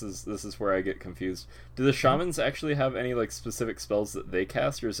 because this is where I get confused. Do the shamans actually have any, like, specific spells that they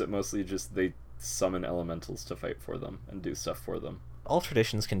cast, or is it mostly just they summon elementals to fight for them and do stuff for them? All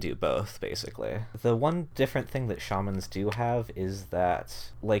traditions can do both, basically. The one different thing that shamans do have is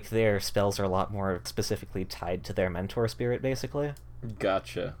that, like, their spells are a lot more specifically tied to their mentor spirit, basically.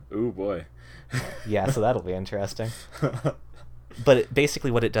 Gotcha. Ooh, boy. Yeah, so that'll be interesting. But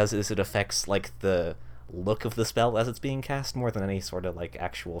basically what it does is it affects, like, the look of the spell as it's being cast more than any sort of, like,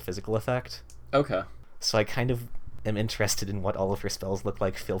 actual physical effect. Okay. So I kind of am interested in what all of her spells look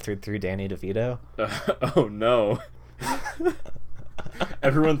like filtered through Danny DeVito. Oh, no.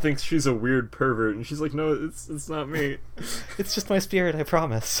 Everyone thinks she's a weird pervert, and she's like, no, it's not me. It's just my spirit, I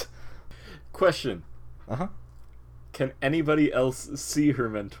promise. Question. Uh-huh. Can anybody else see her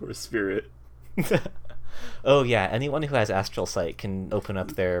mentor spirit? Oh, yeah, anyone who has astral sight can open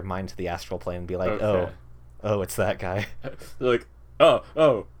up their mind to the astral plane and be like, Okay. oh, it's that guy. They're like, oh,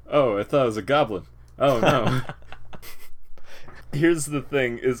 I thought it was a goblin. Oh, no. Here's the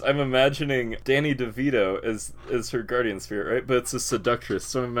thing, is I'm imagining Danny DeVito as her guardian spirit, right? But it's a seductress,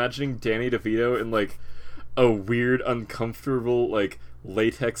 so I'm imagining Danny DeVito in, like, a weird, uncomfortable, like,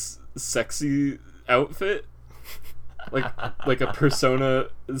 latex sexy outfit. Like a Persona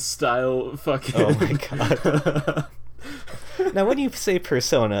style fucking... Oh my god. Now, when you say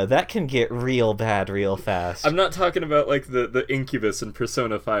Persona, that can get real bad real fast. I'm not talking about, like, the Incubus in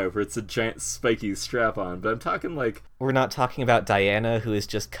Persona 5, where it's a giant spiky strap-on, but I'm talking, like... We're not talking about Diana, who is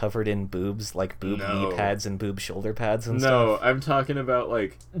just covered in boobs, like boob knee pads and boob shoulder pads and stuff. No, I'm talking about,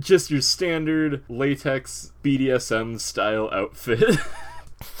 like, just your standard latex BDSM style outfit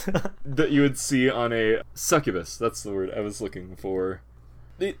that you would see on a succubus. That's the word I was looking for.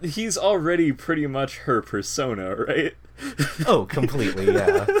 He's already pretty much her persona, right? Oh, completely,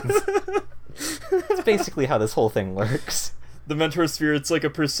 yeah. It's basically how this whole thing works. The mentor spirit's like a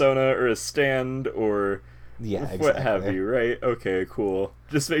persona or a stand or Yeah, exactly. what have you, right? Okay, cool.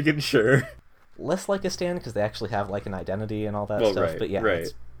 Just making sure. Less like a stand, because they actually have, like, an identity and all that Well, stuff, right, but yeah, right.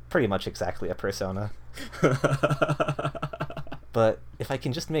 it's pretty much exactly a persona. But if I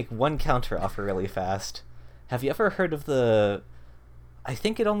can just make one counter offer really fast, have you ever heard of the... I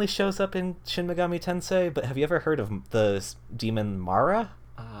think it only shows up in Shin Megami Tensei, but have you ever heard of the demon Mara?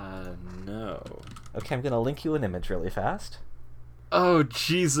 No. Okay, I'm gonna link you an image really fast. Oh,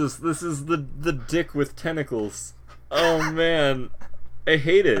 Jesus, this is the dick with tentacles. Oh, man. I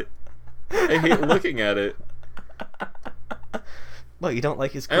hate it. I hate looking at it. What, you don't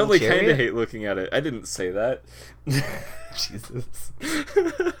like his cool I only chariot? kind of hate looking at it. I didn't say that. Jesus.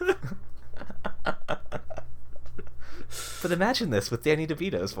 But imagine this with Danny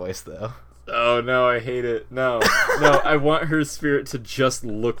DeVito's voice, though. Oh, no, I hate it. No, I want her spirit to just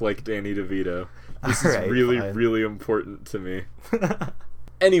look like Danny DeVito. This is Alright, really, fine. really important to me.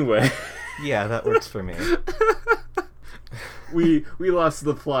 Anyway. Yeah, that works for me. We lost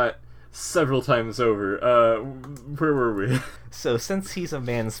the plot several times over. Where were we? So, since he's a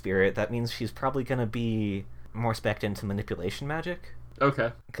man spirit, that means she's probably gonna be more spec'd into manipulation magic,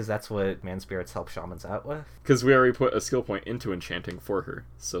 Okay. because that's what man spirits help shamans out with. Because we already put a skill point into enchanting for her,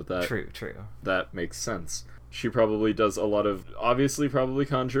 so that True. that makes sense. She probably does a lot of, obviously, probably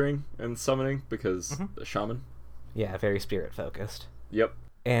conjuring and summoning, because the shaman. Yeah, very spirit focused. Yep.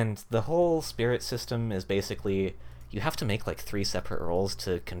 And the whole spirit system is basically, you have to make like 3 separate rolls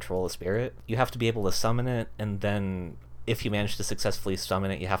to control a spirit. You have to be able to summon it, and then if you manage to successfully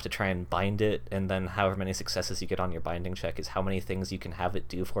summon it, you have to try and bind it, and then however many successes you get on your binding check is how many things you can have it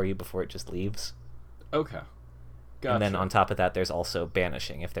do for you before it just leaves. Okay. Gotcha. And then on top of that, there's also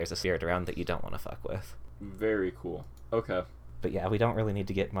banishing if there's a spirit around that you don't want to fuck with. Very cool. Okay. But yeah, we don't really need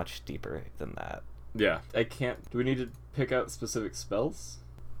to get much deeper than that. Yeah. I can't... Do we need to pick out specific spells?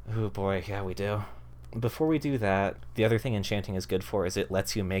 Oh boy, yeah, we do. Before we do that, the other thing enchanting is good for is it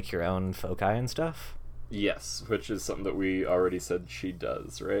lets you make your own foci and stuff. Yes, which is something that we already said she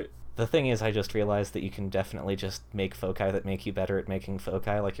does, right? The thing is, I just realized that you can definitely just make foci that make you better at making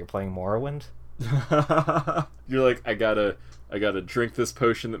foci, like you're playing Morrowind. You're like, I gotta drink this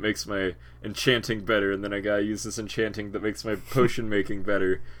potion that makes my enchanting better, and then I gotta use this enchanting that makes my potion making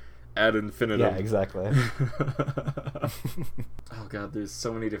better. Ad infinitum. Yeah, exactly. Oh god, there's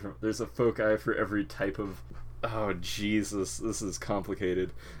so many different... There's a foci for every type of... Oh, Jesus, this is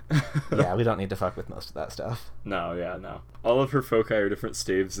complicated. Yeah, we don't need to fuck with most of that stuff. No, yeah, no. All of her foci are different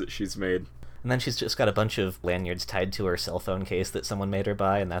staves that she's made. And then she's just got a bunch of lanyards tied to her cell phone case that someone made her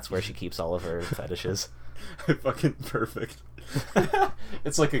buy, and that's where she keeps all of her fetishes. Fucking perfect.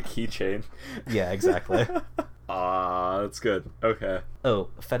 It's like a keychain. Yeah, exactly. Ah, that's good. Okay. Oh,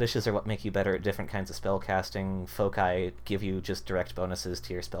 fetishes are what make you better at different kinds of spell casting. Foci give you just direct bonuses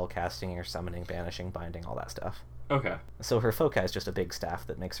to your spell casting, your summoning, banishing, binding, all that stuff. Okay. So her foci is just a big staff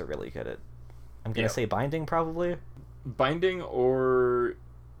that makes her really good at... I'm gonna Yep. say binding, probably? Binding or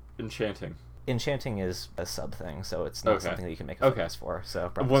enchanting? Enchanting is a sub thing, so it's not Okay. something that you can make a focus for. So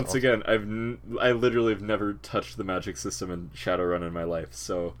problem Once solved. again, I literally have never touched the magic system in Shadowrun in my life,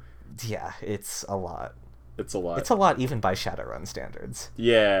 so Yeah, it's a lot. it's a lot. It's a lot even by Shadowrun standards.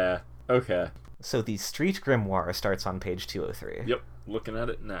 Yeah. Okay. So the Street Grimoire starts on page 203. Yep. Looking at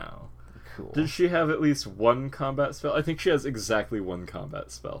it now. Cool. Does she have at least one combat spell? I think she has exactly one combat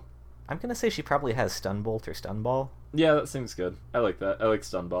spell. I'm gonna say she probably has Stun Bolt or Stun Ball. Yeah, that seems good. I like that. I like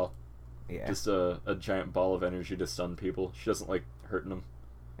stun ball. Yeah, Just a giant ball of energy to stun people. She doesn't like hurting them.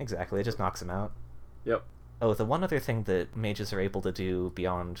 exactly. It just knocks them out. Yep. Oh, the one other thing that mages are able to do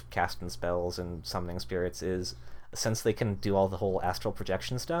beyond casting spells and summoning spirits is, since they can do all the whole astral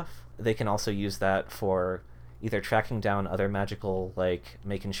projection stuff, they can also use that for either tracking down other magical, like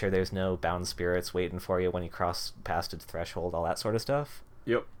making sure there's no bound spirits waiting for you when you cross past its threshold, all that sort of stuff.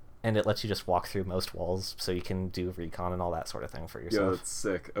 Yep. And it lets you just walk through most walls, so you can do recon and all that sort of thing for Yeah, yourself. that's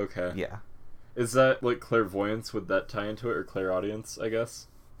sick. Okay. Yeah. Is that like clairvoyance? Would that tie into it, or clairaudience? I guess.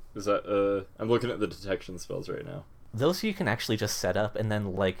 Is that I'm looking at the detection spells right now. Those you can actually just set up and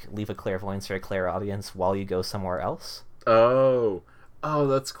then, like, leave a clairvoyance or a clairaudience while you go somewhere else. Oh,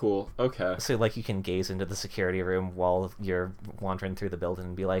 that's cool. Okay. So, like, you can gaze into the security room while you're wandering through the building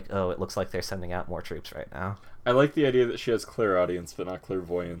and be like, oh, it looks like they're sending out more troops right now. I like the idea that she has clairaudience, but not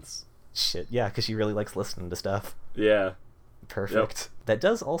clairvoyance. Shit, yeah, because she really likes listening to stuff. Yeah. Perfect. That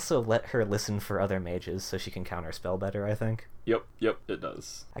does also let her listen for other mages so she can counterspell better, I think. Yep, it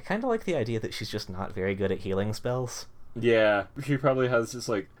does. I kind of like the idea that she's just not very good at healing spells. Yeah, she probably has just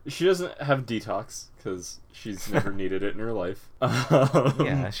like... She doesn't have detox, because she's never needed it in her life.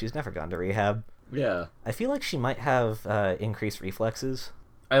 Yeah, she's never gone to rehab. Yeah. I feel like she might have increased reflexes,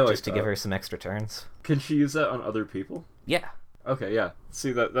 I like just to give her some extra turns. Can she use that on other people? Yeah. Okay, yeah.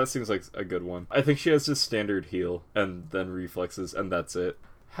 See, that seems like a good one. I think she has just standard heal, and then reflexes, and that's it.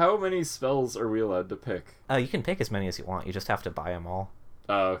 How many spells are we allowed to pick? You can pick as many as you want, you just have to buy them all.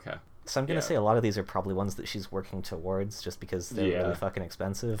 Oh, okay. So I'm gonna say a lot of these are probably ones that she's working towards, just because they're really fucking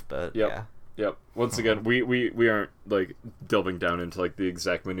expensive, but yeah. Yep. Once again, we aren't, like, delving down into, like, the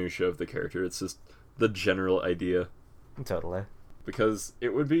exact minutia of the character. It's just the general idea. Totally. Because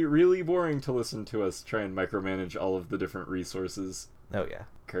it would be really boring to listen to us try and micromanage all of the different resources. Oh, yeah.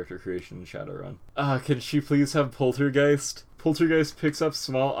 Character creation in Shadowrun. Can she please have Poltergeist? Poltergeist picks up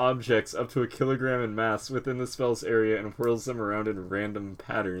small objects up to 1 kilogram in mass within the spell's area and whirls them around in random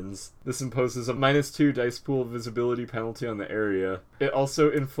patterns. This imposes a -2 dice pool visibility penalty on the area. It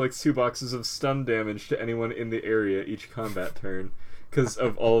also inflicts 2 boxes of stun damage to anyone in the area each combat turn, because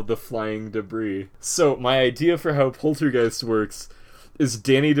of all of the flying debris. So, my idea for how Poltergeist works is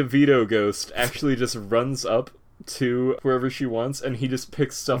Danny DeVito Ghost actually just runs up to wherever she wants, and he just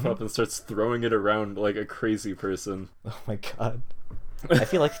picks stuff up and starts throwing it around like a crazy person. Oh my god. I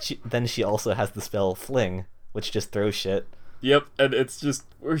feel like then she also has the spell Fling, which just throws shit. Yep, and it's just...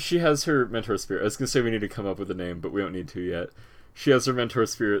 Or she has her Mentor Spirit. I was gonna say we need to come up with a name, but we don't need to yet. She has her Mentor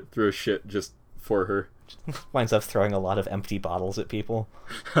Spirit throw shit just for her. Winds up throwing a lot of empty bottles at people.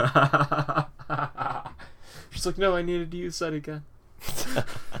 She's like, no, I needed to use that again.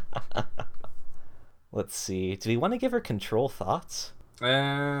 Let's see. Do we want to give her Control Thoughts?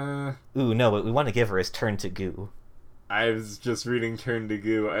 Uh, Ooh, no, what we want to give her is Turn to Goo. I was just reading Turn to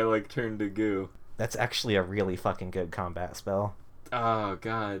Goo. I like Turn to Goo. That's actually a really fucking good combat spell. Oh,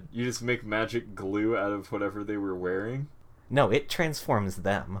 God. You just make magic glue out of whatever they were wearing? No, it transforms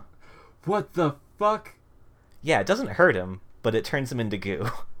them. What the fuck? Yeah, it doesn't hurt him, but it turns him into goo.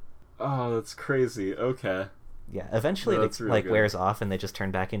 Oh, that's crazy. Okay. Yeah, eventually No, it that's really like good. wears off and they just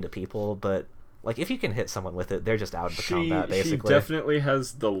turn back into people, but like if you can hit someone with it, they're just out of the combat basically. She definitely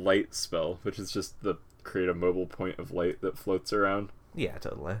has the light spell, which is just the create a mobile point of light that floats around. Yeah,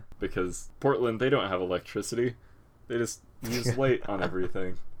 totally. Because Portland, they don't have electricity. They just use light on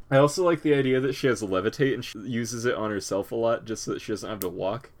everything. I also like the idea that she has levitate and she uses it on herself a lot just so that she doesn't have to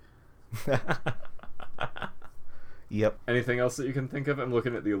walk. Yep. Anything else that you can think of? I'm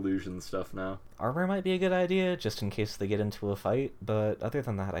looking at the illusion stuff now. Armor might be a good idea, just in case they get into a fight, but other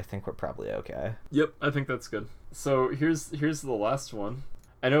than that, I think we're probably okay. Yep, I think that's good. So here's the last one.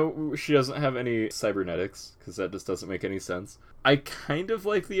 I know she doesn't have any cybernetics, because that just doesn't make any sense. I kind of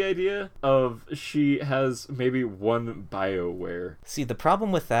like the idea of she has maybe one BioWare. See, the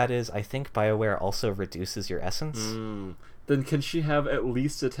problem with that is I think BioWare also reduces your essence. Then can she have at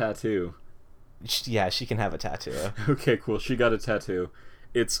least a tattoo? Yeah, she can have a tattoo. Okay, cool. She got a tattoo.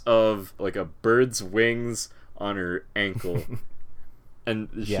 It's of like a bird's wings on her ankle. And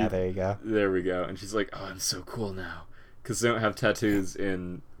Yeah, there you go. There we go. And she's like, "Oh, I'm so cool now." Because they don't have tattoos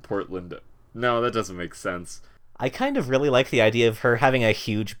in Portland. No, that doesn't make sense. I kind of really like the idea of her having a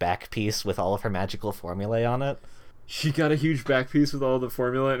huge back piece with all of her magical formulae on it. She got a huge back piece with all the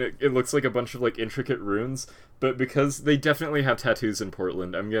formula, and it looks like a bunch of like intricate runes. But because they definitely have tattoos in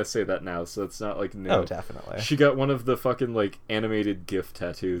Portland, I'm gonna say that now, so it's not like new. Oh, definitely. She got one of the fucking like animated GIF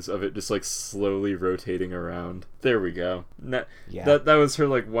tattoos of it just like slowly rotating around. There we go. Yeah. That was her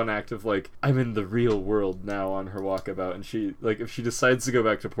like one act of like, I'm in the real world now on her walkabout, and she like, if she decides to go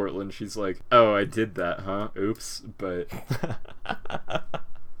back to Portland, she's like, oh, I did that, huh? Oops. But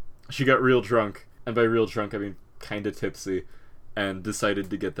she got real drunk, and by real drunk I mean kind of tipsy, and decided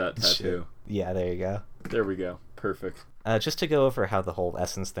to get that tattoo. Yeah, there you go. There we go. Perfect. Just to go over how the whole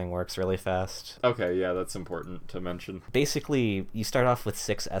essence thing works really fast. Okay, yeah, that's important to mention. Basically, you start off with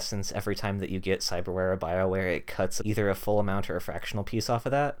 6 essence. Every time that you get cyberware or bioware, it cuts either a full amount or a fractional piece off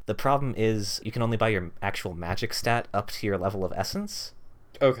of that. The problem is you can only buy your actual magic stat up to your level of essence.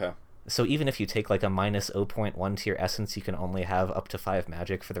 Okay. So even if you take like a minus 0.1 to your essence, you can only have up to 5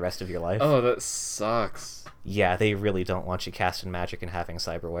 magic for the rest of your life. Oh, that sucks. Yeah, they really don't want you casting magic and having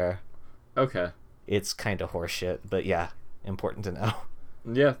cyberware. Okay. It's kind of horseshit, but yeah, important to know.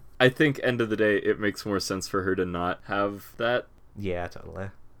 Yeah, I think end of the day, it makes more sense for her to not have that. Yeah,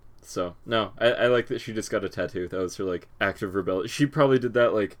 totally. So, no, I like that she just got a tattoo. That was her, like, act of rebellion. She probably did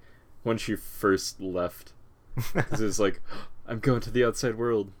that, like, when she first left. Because it was like, I'm going to the outside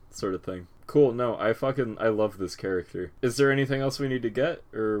world, sort of thing. Cool, no, I love this character. Is there anything else we need to get,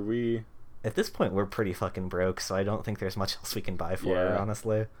 or are we... At this point, we're pretty fucking broke, so I don't think there's much else we can buy for her,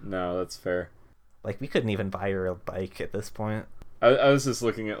 honestly. No, that's fair. Like, we couldn't even buy her a bike at this point. I was just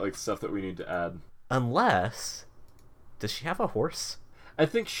looking at, like, stuff that we need to add. Unless... Does she have a horse? I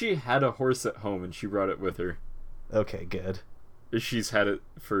think she had a horse at home, and she brought it with her. Okay, good. She's had it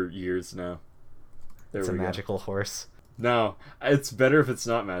for years now. It's a magical horse. No, it's better if it's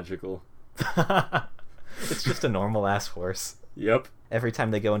not magical. It's just a normal-ass horse. Yep. Every time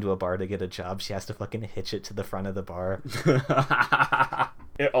they go into a bar to get a job, she has to fucking hitch it to the front of the bar.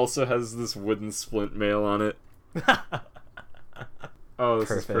 It also has this wooden splint mail on it. Oh,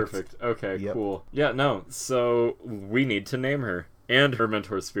 this is perfect. Okay, Yep. Cool. Yeah, no, so we need to name her. And her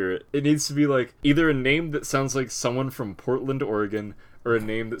mentor spirit. It needs to be like either a name that sounds like someone from Portland, Oregon, or a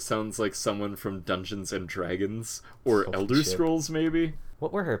name that sounds like someone from Dungeons and Dragons, or Holy Elder shit. Scrolls, maybe?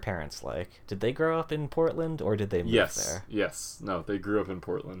 What were her parents like? Did they grow up in Portland, or did they move there? Yes. No, they grew up in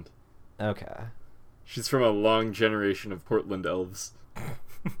Portland. Okay. She's from a long generation of Portland elves.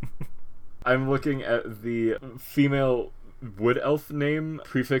 I'm looking at the female wood elf name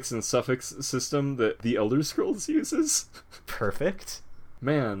prefix and suffix system that the Elder Scrolls uses. Perfect.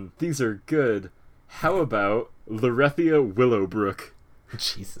 Man, these are good. How about Lorethia Willowbrook?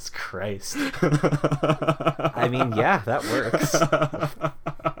 Jesus Christ. I mean, yeah, that works.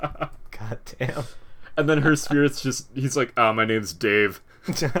 God damn. And then her spirit's just, he's like, my name's Dave.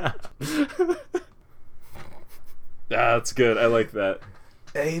 That's good. I like that.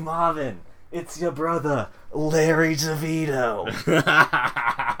 Hey, Marvin, it's your brother, Larry DeVito.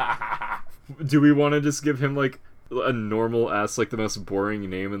 Do we want to just give him, like, a normal ass, like, the most boring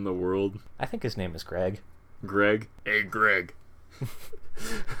name in the world? I think his name is Greg. Greg? Hey, Greg.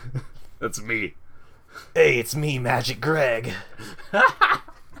 That's me. Hey, it's me, Magic Greg.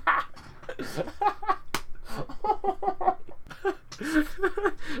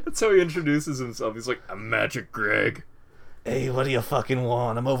 That's how he introduces himself. He's like, I'm Magic Greg. Hey, what do you fucking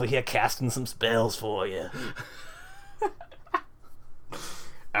want? I'm over here casting some spells for you.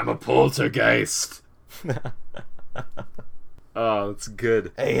 I'm a poltergeist. Oh, that's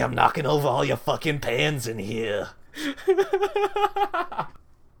good. Hey, I'm knocking over all your fucking pans in here.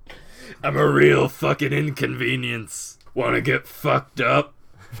 I'm a real fucking inconvenience. Wanna get fucked up?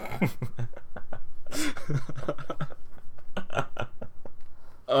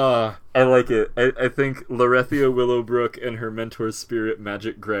 I like it. I think Lorethia Willowbrook and her mentor spirit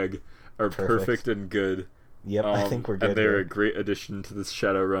Magic Greg are perfect and good. Yep, I think we're good. And they're here. a great addition to this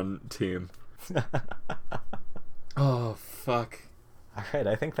Shadowrun team. Oh, fuck. Alright,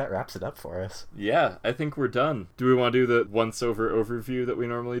 I think that wraps it up for us. Yeah, I think we're done. Do we want to do the once-over overview that we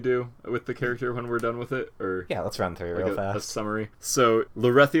normally do with the character when we're done with it? Or Yeah, let's run through like real a fast. summary. So,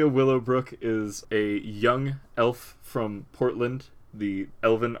 Lorethia Willowbrook is a young elf from Portland, the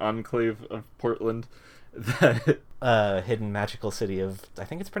elven enclave of Portland, that... Hidden magical city of, I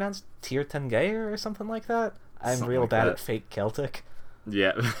think it's pronounced Tir Tangair or something like that. I'm Something real like bad that. at fake Celtic.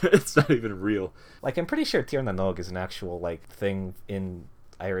 Yeah, it's not even real. Like, I'm pretty sure Tír na Nog is an actual, like, thing in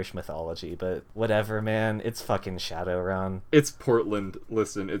Irish mythology, but whatever, man. It's fucking Shadowrun. It's Portland.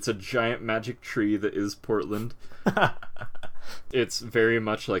 Listen, it's a giant magic tree that is Portland. It's very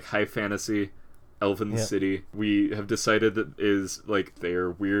much like high fantasy, elven city. We have decided that is, like,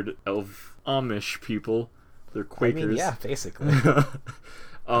 they're weird elf Amish people. They're Quakers. I mean, yeah, basically.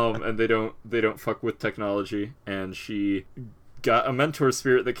 And they don't fuck with technology, and she got a mentor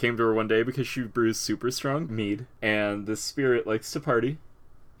spirit that came to her one day because she brews super strong mead, and this spirit likes to party.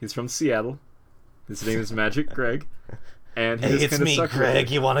 He's from Seattle. His name is Magic Greg, and he Hey, it's me, Greg.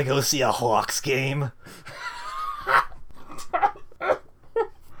 You want to go see a Hawks game?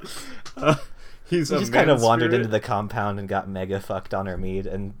 He just kind of wandered into the compound and got mega fucked on her mead,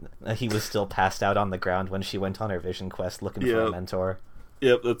 and he was still passed out on the ground when she went on her vision quest looking for a mentor.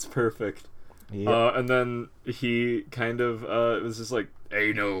 Yep, that's perfect. Yep. And then he kind of was just like,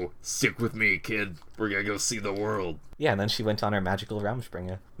 "Hey, no, stick with me, kid. We're gonna go see the world." Yeah, and then she went on her magical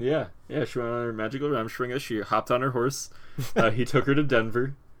Rumspringa. Yeah, she went on her magical Rumspringa. She hopped on her horse. He took her to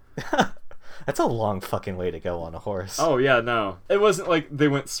Denver. That's a long fucking way to go on a horse. Oh yeah, no, it wasn't like they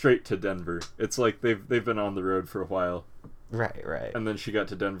went straight to Denver. It's like they've been on the road for a while. Right. And then she got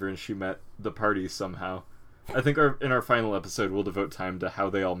to Denver and she met the party somehow. I think in our final episode we'll devote time to how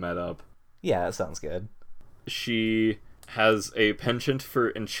they all met up. Yeah, that sounds good. She has a penchant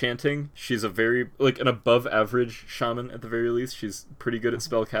for enchanting. She's a very, like, an above average shaman at the very least. She's pretty good at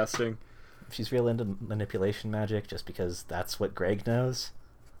spell casting. She's real into manipulation magic just because that's what Greg knows.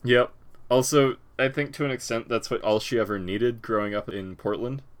 Yep. Also, I think to an extent that's what all she ever needed growing up in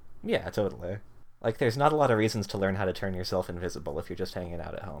Portland. Yeah, totally. Like, there's not a lot of reasons to learn how to turn yourself invisible if you're just hanging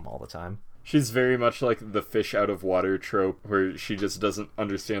out at home all the time. She's very much like the fish out of water trope, where she just doesn't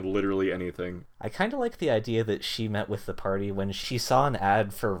understand literally anything. I kind of like the idea that she met with the party when she saw an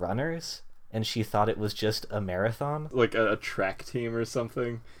ad for runners, and she thought it was just a marathon. Like a track team or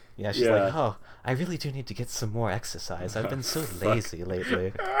something. Yeah, she's like, oh, I really do need to get some more exercise. I've been so lazy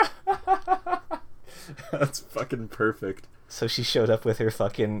lately. That's fucking perfect. So she showed up with her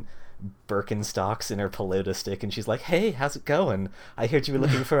fucking Birkenstocks and her pelota stick, and she's like, hey, how's it going? I heard you were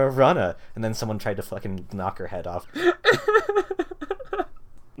looking for a runner. And then someone tried to fucking knock her head off.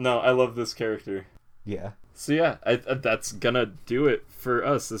 No, I love this character. Yeah. So yeah, that's gonna do it for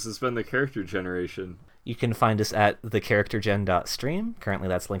us. This has been the character generation. You can find us at thecharactergen.stream. Currently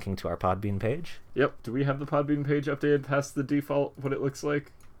that's linking to our Podbean page. Yep. Do we have the Podbean page updated past the default, what it looks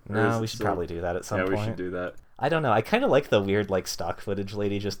like? No, we should probably do that at some point. Yeah, we should do that. I don't know. I kind of like the weird, like, stock footage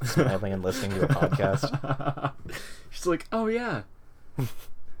lady just smiling and listening to a podcast. She's like, oh, yeah.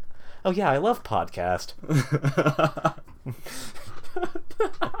 Oh, yeah, I love podcast.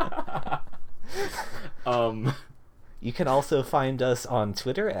 You can also find us on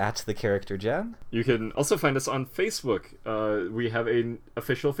Twitter at thecharactergen. You can also find us on Facebook. We have an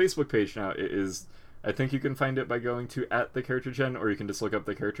official Facebook page now. It is... I think you can find it by going to @thecharactergen, or you can just look up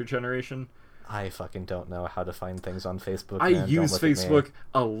the character generation. I fucking don't know how to find things on Facebook. I use Facebook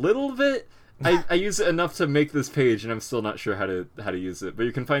a little bit. I use it enough to make this page, and I'm still not sure how to use it. But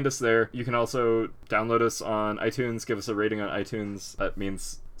you can find us there. You can also download us on iTunes, give us a rating on iTunes. That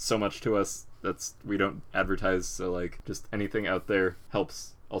means so much to us. We don't advertise, so like just anything out there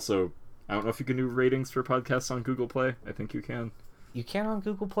helps. Also, I don't know if you can do ratings for podcasts on Google Play. I think you can. You can on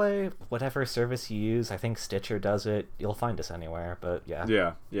Google Play, whatever service you use. I think Stitcher does it. You'll find us anywhere, but yeah.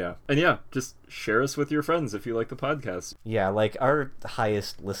 Yeah. And yeah, just share us with your friends if you like the podcast. Yeah, like our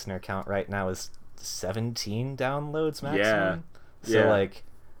highest listener count right now is 17 downloads maximum. So like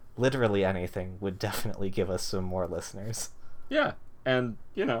literally anything would definitely give us some more listeners. Yeah. And,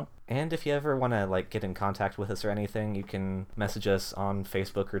 you know. And if you ever want to like get in contact with us or anything, you can message us on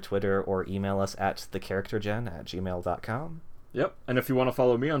Facebook or Twitter or email us at thecharactergen@gmail.com. Yep, and if you want to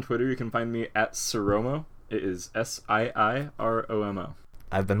follow me on Twitter, you can find me at Siromo. It is SIIROMO.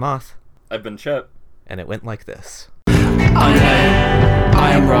 I've been Moth. I've been Chet. And it went like this. I know,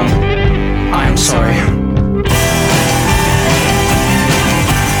 I am wrong, I am sorry.